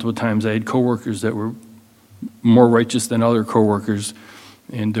said this multiple times. I had coworkers that were more righteous than other coworkers,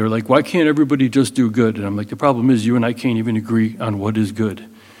 and they're like, why can't everybody just do good? And I'm like, the problem is you and I can't even agree on what is good.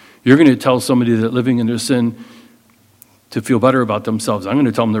 You're going to tell somebody that living in their sin to feel better about themselves. I'm going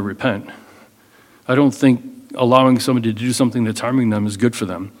to tell them to repent. I don't think allowing somebody to do something that's harming them is good for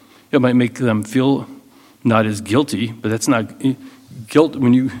them. It might make them feel not as guilty, but that's not guilt.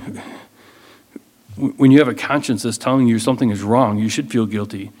 When you have a conscience that's telling you something is wrong, you should feel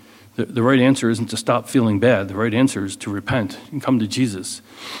guilty. The right answer isn't to stop feeling bad. The right answer is to repent and come to Jesus.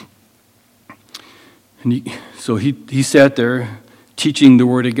 And so he sat there teaching the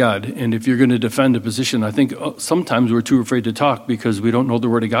Word of God. And if you're going to defend a position, I think sometimes we're too afraid to talk because we don't know the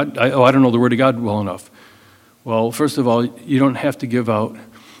Word of God. I don't know the Word of God well enough. Well, first of all, you don't have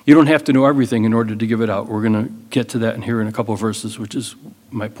to know everything in order to give it out. We're going to get to that here in a couple of verses, which is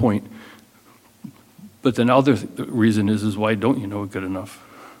my point. But then the other reason is why don't you know it good enough?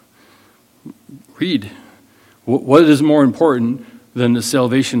 Read. What is more important than the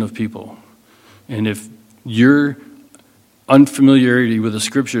salvation of people? And if your unfamiliarity with the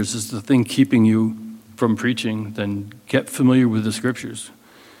Scriptures is the thing keeping you from preaching, then get familiar with the Scriptures.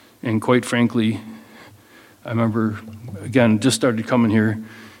 And quite frankly, I remember, again, just started coming here,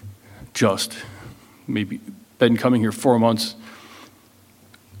 maybe been coming here 4 months,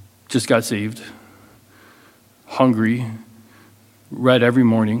 just got saved, hungry, read every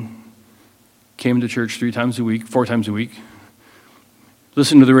morning, came to church 4 times a week,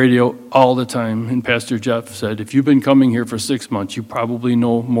 listened to the radio all the time, and Pastor Jeff said, if you've been coming here for 6 months, you probably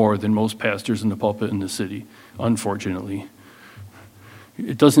know more than most pastors in the pulpit in the city, unfortunately.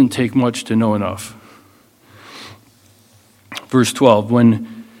 It doesn't take much to know enough. Verse 12,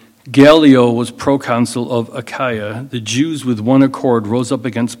 when Gallio was proconsul of Achaia, the Jews with one accord rose up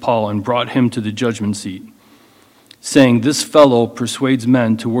against Paul and brought him to the judgment seat, saying, this fellow persuades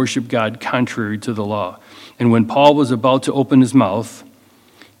men to worship God contrary to the law. And when Paul was about to open his mouth,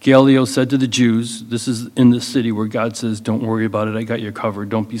 Gallio said to the Jews, this is in the city where God says, don't worry about it, I got you covered,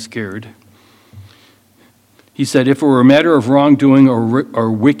 don't be scared. He said, if it were a matter of wrongdoing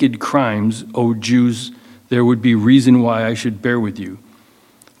or wicked crimes, O Jews, there would be reason why I should bear with you.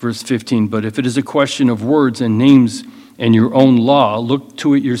 Verse 15, but if it is a question of words and names and your own law, look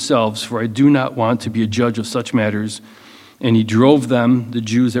to it yourselves, for I do not want to be a judge of such matters. And he drove them, the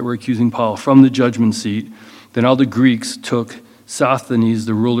Jews that were accusing Paul, from the judgment seat. Then all the Greeks took Sosthenes,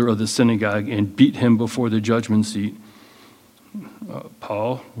 the ruler of the synagogue, and beat him before the judgment seat.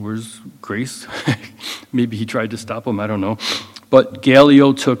 Paul, where's grace? Maybe he tried to stop him, I don't know. But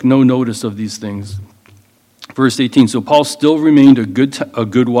Gallio took no notice of these things. Verse 18, so Paul still remained a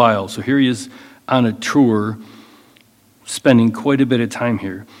good while. So here he is on a tour, spending quite a bit of time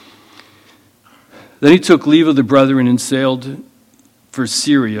here. Then he took leave of the brethren and sailed for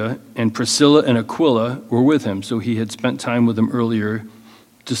Syria, and Priscilla and Aquila were with him. So he had spent time with them earlier,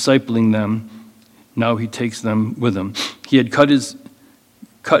 discipling them. Now he takes them with him. He had cut his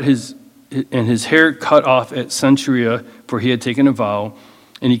hair cut off at Cenchrea, for he had taken a vow,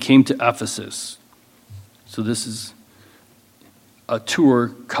 and he came to Ephesus. So this is a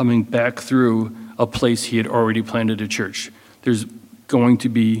tour coming back through a place he had already planted a church. There's going to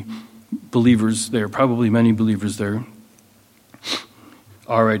be believers there, probably many believers there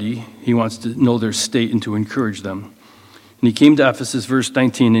already. He wants to know their state and to encourage them. And he came to Ephesus, verse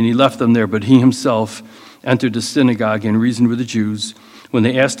 19, and he left them there, but he himself entered the synagogue and reasoned with the Jews. When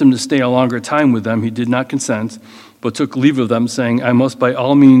they asked him to stay a longer time with them, he did not consent, but took leave of them, saying, I must by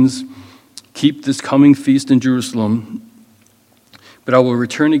all means keep this coming feast in Jerusalem, but I will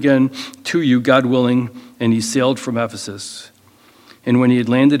return again to you, God willing. And he sailed from Ephesus. And when he had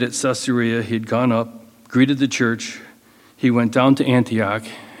landed at Caesarea, he had gone up, greeted the church. He went down to Antioch.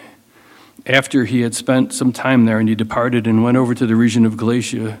 After he had spent some time there, and he departed and went over to the region of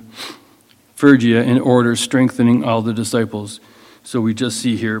Galatia, Phrygia, in order, strengthening all the disciples. So we just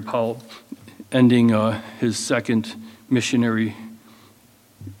see here Paul ending his second missionary,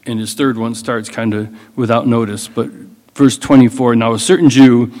 and his third one starts kind of without notice. But verse 24, now a certain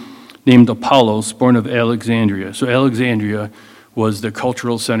Jew named Apollos, born of Alexandria. So Alexandria was the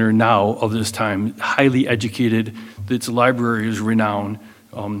cultural center now of this time, highly educated. Its library is renowned.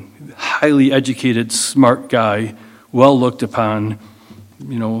 Highly educated, smart guy, well looked upon.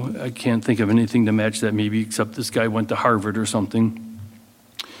 You know, I can't think of anything to match that maybe, except this guy went to Harvard or something.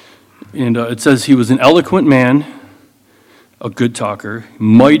 And it says he was an eloquent man, a good talker,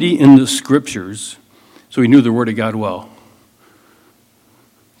 mighty in the scriptures, so he knew the word of God well.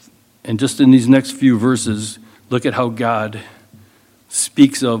 And just in these next few verses, look at how God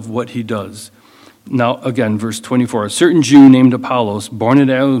speaks of what he does. Now, again, verse 24, a certain Jew named Apollos, born at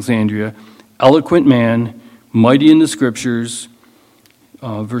Alexandria, eloquent man, mighty in the scriptures.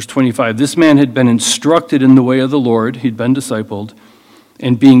 Verse 25, this man had been instructed in the way of the Lord, he'd been discipled,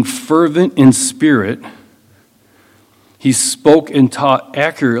 and being fervent in spirit, he spoke and taught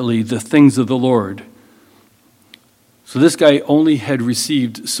accurately the things of the Lord. So this guy only had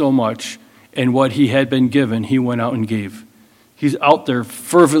received so much, and what he had been given, he went out and gave. He's out there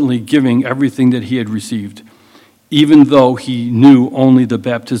fervently giving everything that he had received, even though he knew only the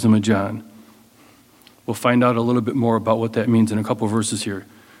baptism of John. We'll find out a little bit more about what that means in a couple of verses here.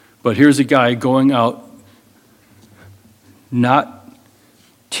 But here's a guy going out, not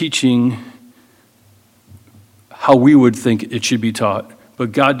teaching how we would think it should be taught,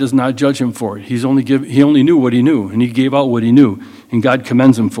 but God does not judge him for it. He only knew what he knew, and he gave out what he knew, and God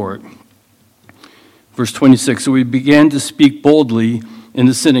commends him for it. Verse 26, so he began to speak boldly in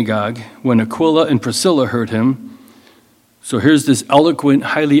the synagogue when Aquila and Priscilla heard him. So here's this eloquent,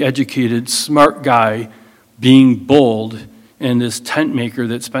 highly educated, smart guy being bold, and this tent maker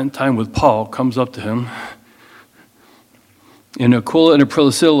that spent time with Paul comes up to him. And Aquila and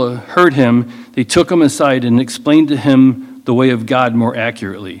Priscilla heard him. They took him aside and explained to him the way of God more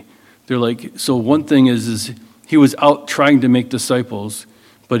accurately. They're like, so one thing is he was out trying to make disciples,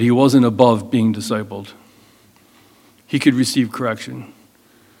 but he wasn't above being discipled. He could receive correction.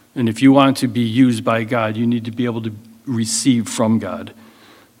 And if you want to be used by God, you need to be able to receive from God.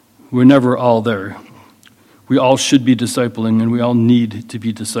 We're never all there. We all should be discipling, and we all need to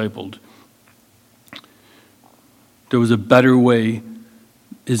be discipled. There was a better way.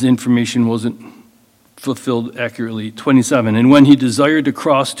 His information wasn't fulfilled accurately. 27, and when he desired to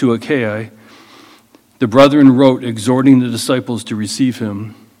cross to Achaia, the brethren wrote, exhorting the disciples to receive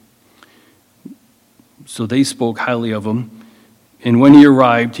him. So they spoke highly of him. And when he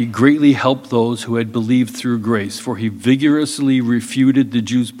arrived, he greatly helped those who had believed through grace, for he vigorously refuted the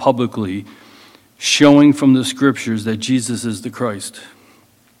Jews publicly, showing from the scriptures that Jesus is the Christ.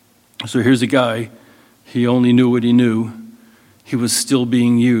 So here's a guy, he only knew what he knew. He was still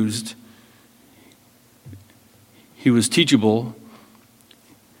being used. He was teachable,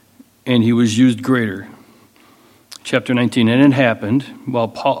 and he was used greater. Chapter 19, and it happened while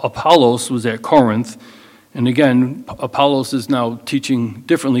Apollos was at Corinth. And again, Apollos is now teaching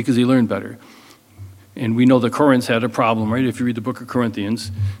differently because he learned better. And we know the Corinths had a problem, right? If you read the book of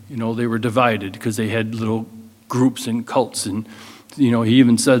Corinthians, you know, they were divided because they had little groups and cults. And, you know, he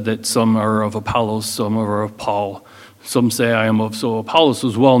even said that some are of Apollos, some are of Paul. Some say I am of. So Apollos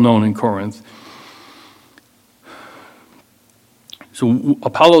was well known in Corinth. So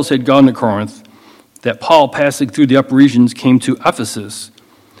Apollos had gone to Corinth, that Paul, passing through the upper regions, came to Ephesus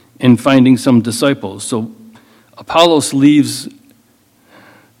and finding some disciples. So Apollos leaves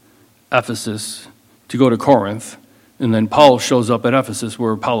Ephesus to go to Corinth, and then Paul shows up at Ephesus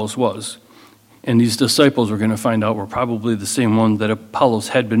where Apollos was. And these disciples, we're going to find out, were probably the same one that Apollos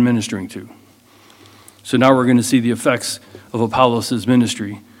had been ministering to. So now we're going to see the effects of Apollos'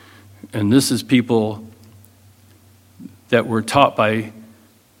 ministry. And this is people that were taught by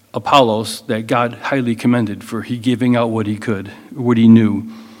Apollos that God highly commended for he giving out what he could, what he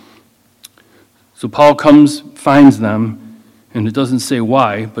knew. So Paul comes, finds them, and it doesn't say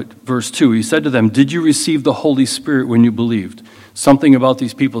why, but verse 2, he said to them, did you receive the Holy Spirit when you believed? Something about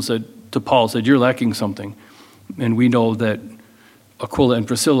these people said to Paul, said, you're lacking something. And we know that Aquila and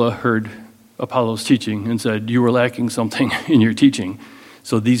Priscilla heard Apollos teaching and said, you were lacking something in your teaching.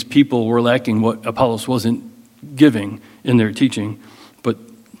 So these people were lacking what Apollos wasn't giving in their teaching. But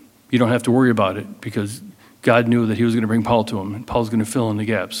You don't have to worry about it because God knew that he was going to bring Paul to him, and Paul's going to fill in the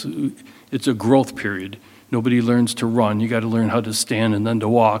gaps. It's a growth period. Nobody learns to run. You got to learn how to stand and then to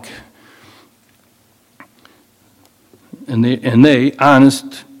walk. And they,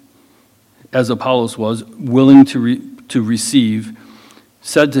 honest as Apollos was, willing to receive,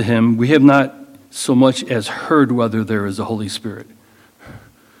 said to him, "We have not so much as heard whether there is a Holy Spirit."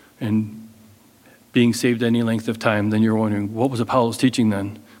 And being saved any length of time, then you're wondering, what was Apollos teaching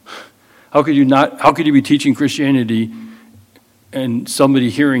then? How could you be teaching Christianity and somebody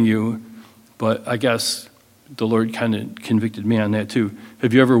hearing you? But I guess the Lord kind of convicted me on that too.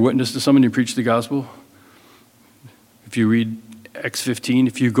 Have you ever witnessed to somebody preach the gospel? If you read Acts 15,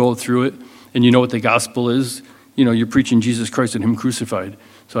 if you go through it and you know what the gospel is, you're preaching Jesus Christ and him crucified.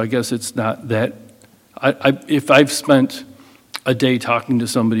 So I guess it's not that. If I've spent a day talking to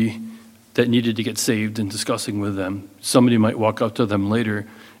somebody that needed to get saved and discussing with them, somebody might walk up to them later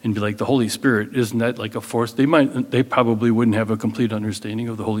and be like, "The Holy Spirit, isn't that like a force?" They probably wouldn't have a complete understanding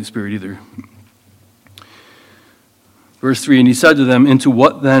of the Holy Spirit either. Verse 3, and he said to them, "Into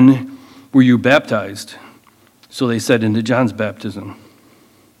what then were you baptized?" So they said, "Into John's baptism."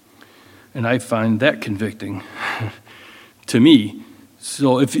 And I find that convicting to me.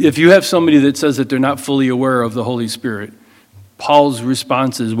 So if you have somebody that says that they're not fully aware of the Holy Spirit, Paul's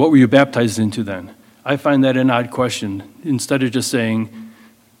response is, "What were you baptized into then?" I find that an odd question. Instead of just saying,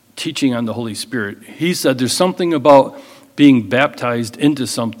 teaching on the Holy Spirit, he said there's something about being baptized into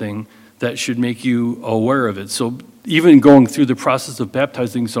something that should make you aware of it. So even going through the process of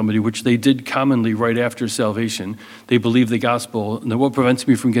baptizing somebody, which they did commonly right after salvation, they believed the gospel, and then what prevents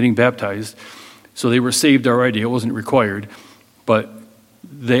me from getting baptized? So they were saved already. It wasn't required, but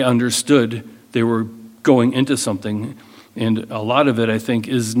they understood they were going into something. And a lot of it, I think,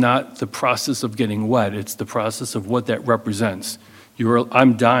 is not the process of getting wet. It's the process of what that represents.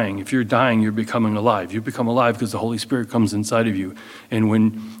 I'm dying. If you're dying, you're becoming alive. You become alive because the Holy Spirit comes inside of you. And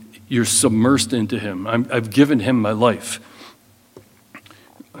when you're submersed into him, I've given him my life.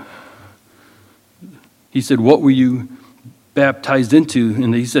 He said, "What were you baptized into?"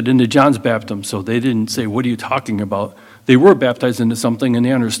 And he said, "Into John's baptism." So they didn't say, "What are you talking about?" They were baptized into something and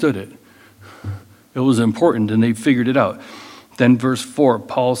they understood it. It was important and they figured it out. Then verse 4,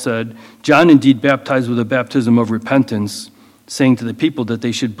 Paul said, "John indeed baptized with a baptism of repentance, saying to the people that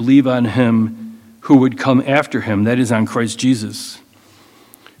they should believe on him who would come after him, that is, on Christ Jesus."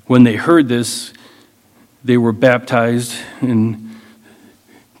 When they heard this, they were baptized, and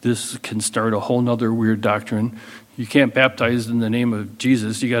this can start a whole nother weird doctrine. You can't baptize in the name of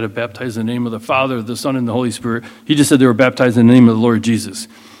Jesus. You got to baptize in the name of the Father, the Son, and the Holy Spirit. He just said they were baptized in the name of the Lord Jesus.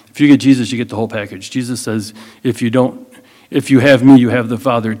 If you get Jesus, you get the whole package. Jesus says, if you have me, you have the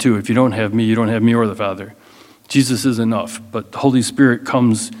Father too. If you don't have me, you don't have me or the Father. Jesus is enough, but the Holy Spirit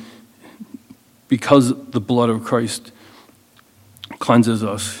comes because the blood of Christ cleanses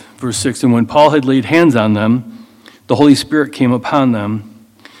us. Verse 6, and when Paul had laid hands on them, the Holy Spirit came upon them,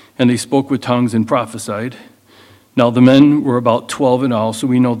 and they spoke with tongues and prophesied. Now the men were about 12 in all, so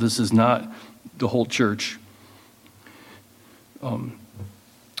we know this is not the whole church.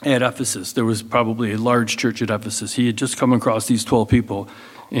 At Ephesus, there was probably a large church at Ephesus. He had just come across these 12 people,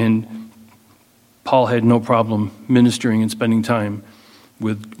 and Paul had no problem ministering and spending time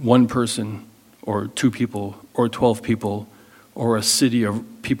with one person or two people or 12 people or a city of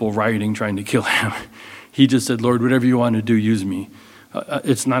people rioting trying to kill him. He just said, "Lord, whatever you want to do, use me."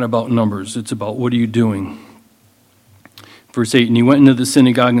 It's not about numbers. It's about what are you doing. Verse 8, and he went into the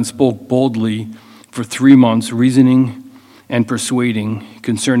synagogue and spoke boldly for 3 months, reasoning and persuading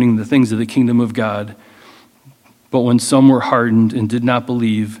concerning the things of the kingdom of God. But when some were hardened and did not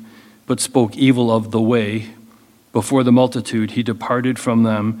believe, but spoke evil of the way before the multitude, he departed from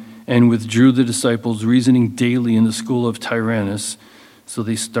them and withdrew the disciples, reasoning daily in the school of Tyrannus. So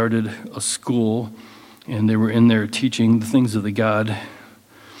they started a school, and they were in there teaching the things of the God.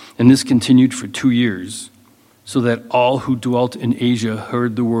 And this continued for 2 years, so that all who dwelt in Asia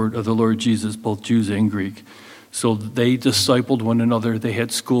heard the word of the Lord Jesus, both Jews and Greek. So they discipled one another. They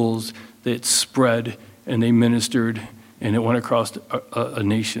had schools that spread, and they ministered, and it went across a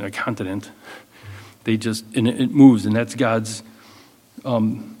nation, a continent. And it moves, and that's God's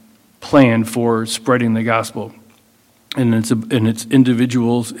plan for spreading the gospel. And it's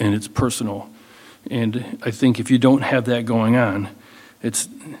individuals and it's personal. And I think if you don't have that going on,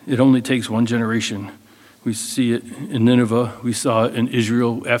 it only takes one generation. We see it in Nineveh. We saw it in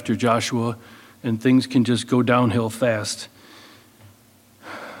Israel after Joshua, and things can just go downhill fast.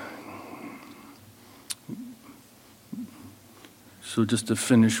 So just to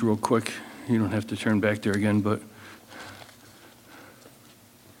finish real quick, you don't have to turn back there again, but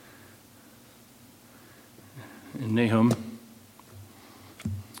in Nahum.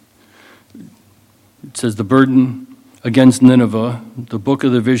 It says, the burden against Nineveh, the book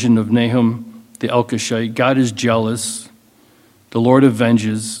of the vision of Nahum the Elkoshite. God is jealous. The Lord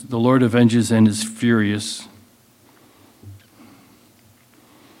avenges and is furious.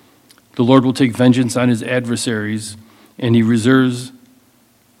 The Lord will take vengeance on his adversaries, and he reserves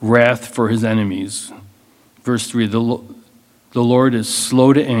wrath for his enemies. Verse 3, the Lord is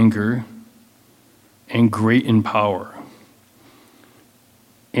slow to anger and great in power,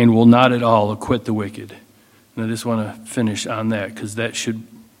 and will not at all acquit the wicked. And I just want to finish on that, because that should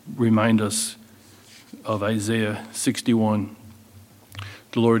remind us of Isaiah 61.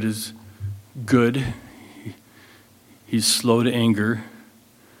 The Lord is good. He's slow to anger.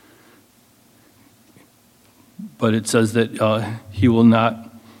 But it says that he will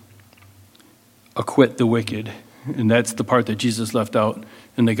not acquit the wicked. And that's the part that Jesus left out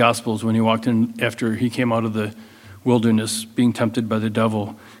in the Gospels when he walked in after he came out of the wilderness being tempted by the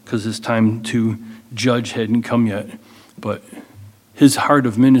devil, because his time to judge hadn't come yet. But his heart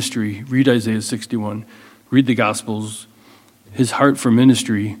of ministry, read Isaiah 61, read the Gospels. His heart for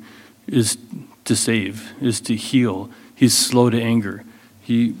ministry is to save, is to heal. He's slow to anger.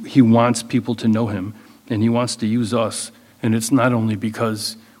 He wants people to know him, and he wants to use us. And it's not only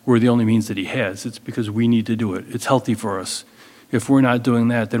because we're the only means that he has, it's because we need to do it. It's healthy for us. If we're not doing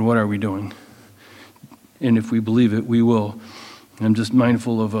that, then what are we doing? And if we believe it, we will. I'm just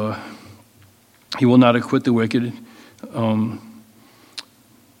mindful of he will not acquit the wicked. But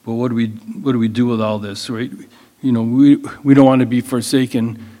what do we do with all this, right? You know, we don't want to be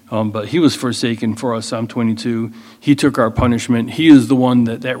forsaken, but he was forsaken for us, Psalm 22. He took our punishment. He is the one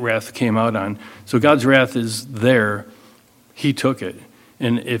that wrath came out on. So God's wrath is there. He took it.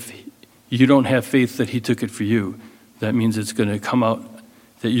 And if you don't have faith that he took it for you, that means it's going to come out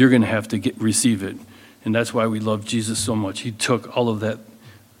that you're going to have to receive it. And that's why we love Jesus so much. He took all of that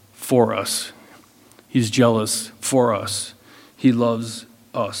for us. He's jealous for us. He loves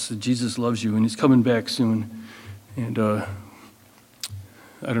us. Jesus loves you, and he's coming back soon. And I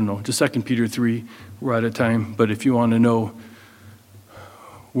don't know, just 2 Peter 3, we're out of time. But if you want to know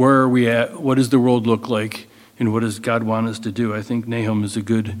where are we at, what does the world look like, and what does God want us to do, I think Nahum is a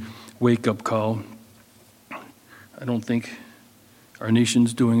good wake-up call. I don't think our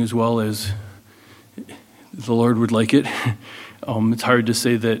nation's doing as well as the Lord would like it. It's hard to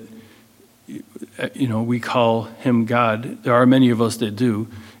say that, you know, we call him God. There are many of us that do.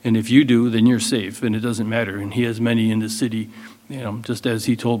 And if you do, then you're safe, and it doesn't matter. And he has many in the city, you know, just as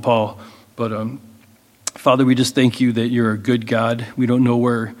he told Paul. But Father, we just thank you that you're a good God. We don't know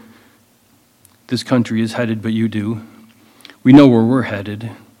where this country is headed, but you do. We know where we're headed,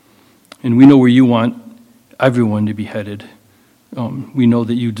 and we know where you want everyone to be headed. We know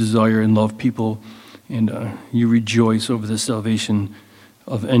that you desire and love people, and you rejoice over the salvation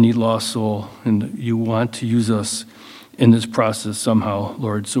of any lost soul, and you want to use us in this process somehow,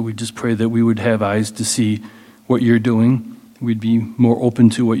 Lord. So we just pray that we would have eyes to see what you're doing. We'd be more open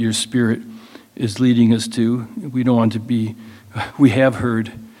to what your Spirit is leading us to. We don't want to be, we have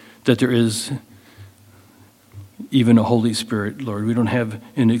heard that there is even a Holy Spirit, Lord. We don't have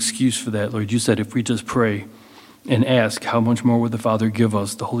an excuse for that, Lord. You said if we just pray and ask, how much more would the Father give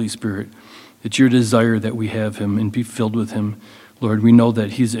us, the Holy Spirit? It's your desire that we have him and be filled with him. Lord, we know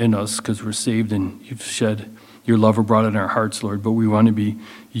that he's in us because we're saved and you've shed your love abroad in our hearts, Lord, but we want to be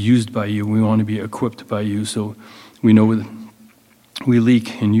used by you. We want to be equipped by you. So we know we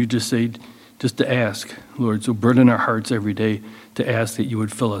leak, and you just say, just to ask, Lord. So burden our hearts every day to ask that you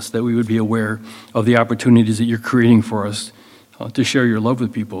would fill us, that we would be aware of the opportunities that you're creating for us to share your love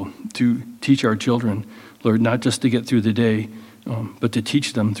with people, to teach our children, Lord, not just to get through the day, but to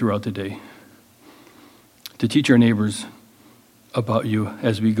teach them throughout the day, to teach our neighbors about you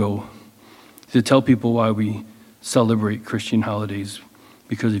as we go, to tell people why we celebrate Christian holidays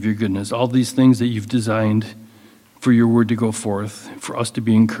because of your goodness. All these things that you've designed for your word to go forth, for us to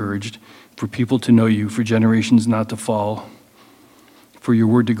be encouraged, for people to know you, for generations not to fall, for your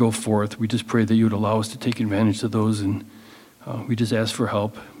word to go forth. We just pray that you would allow us to take advantage of those, and we just ask for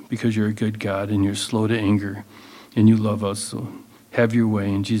help because you're a good God and you're slow to anger and you love us. So have your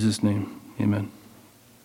way in Jesus' name. Amen.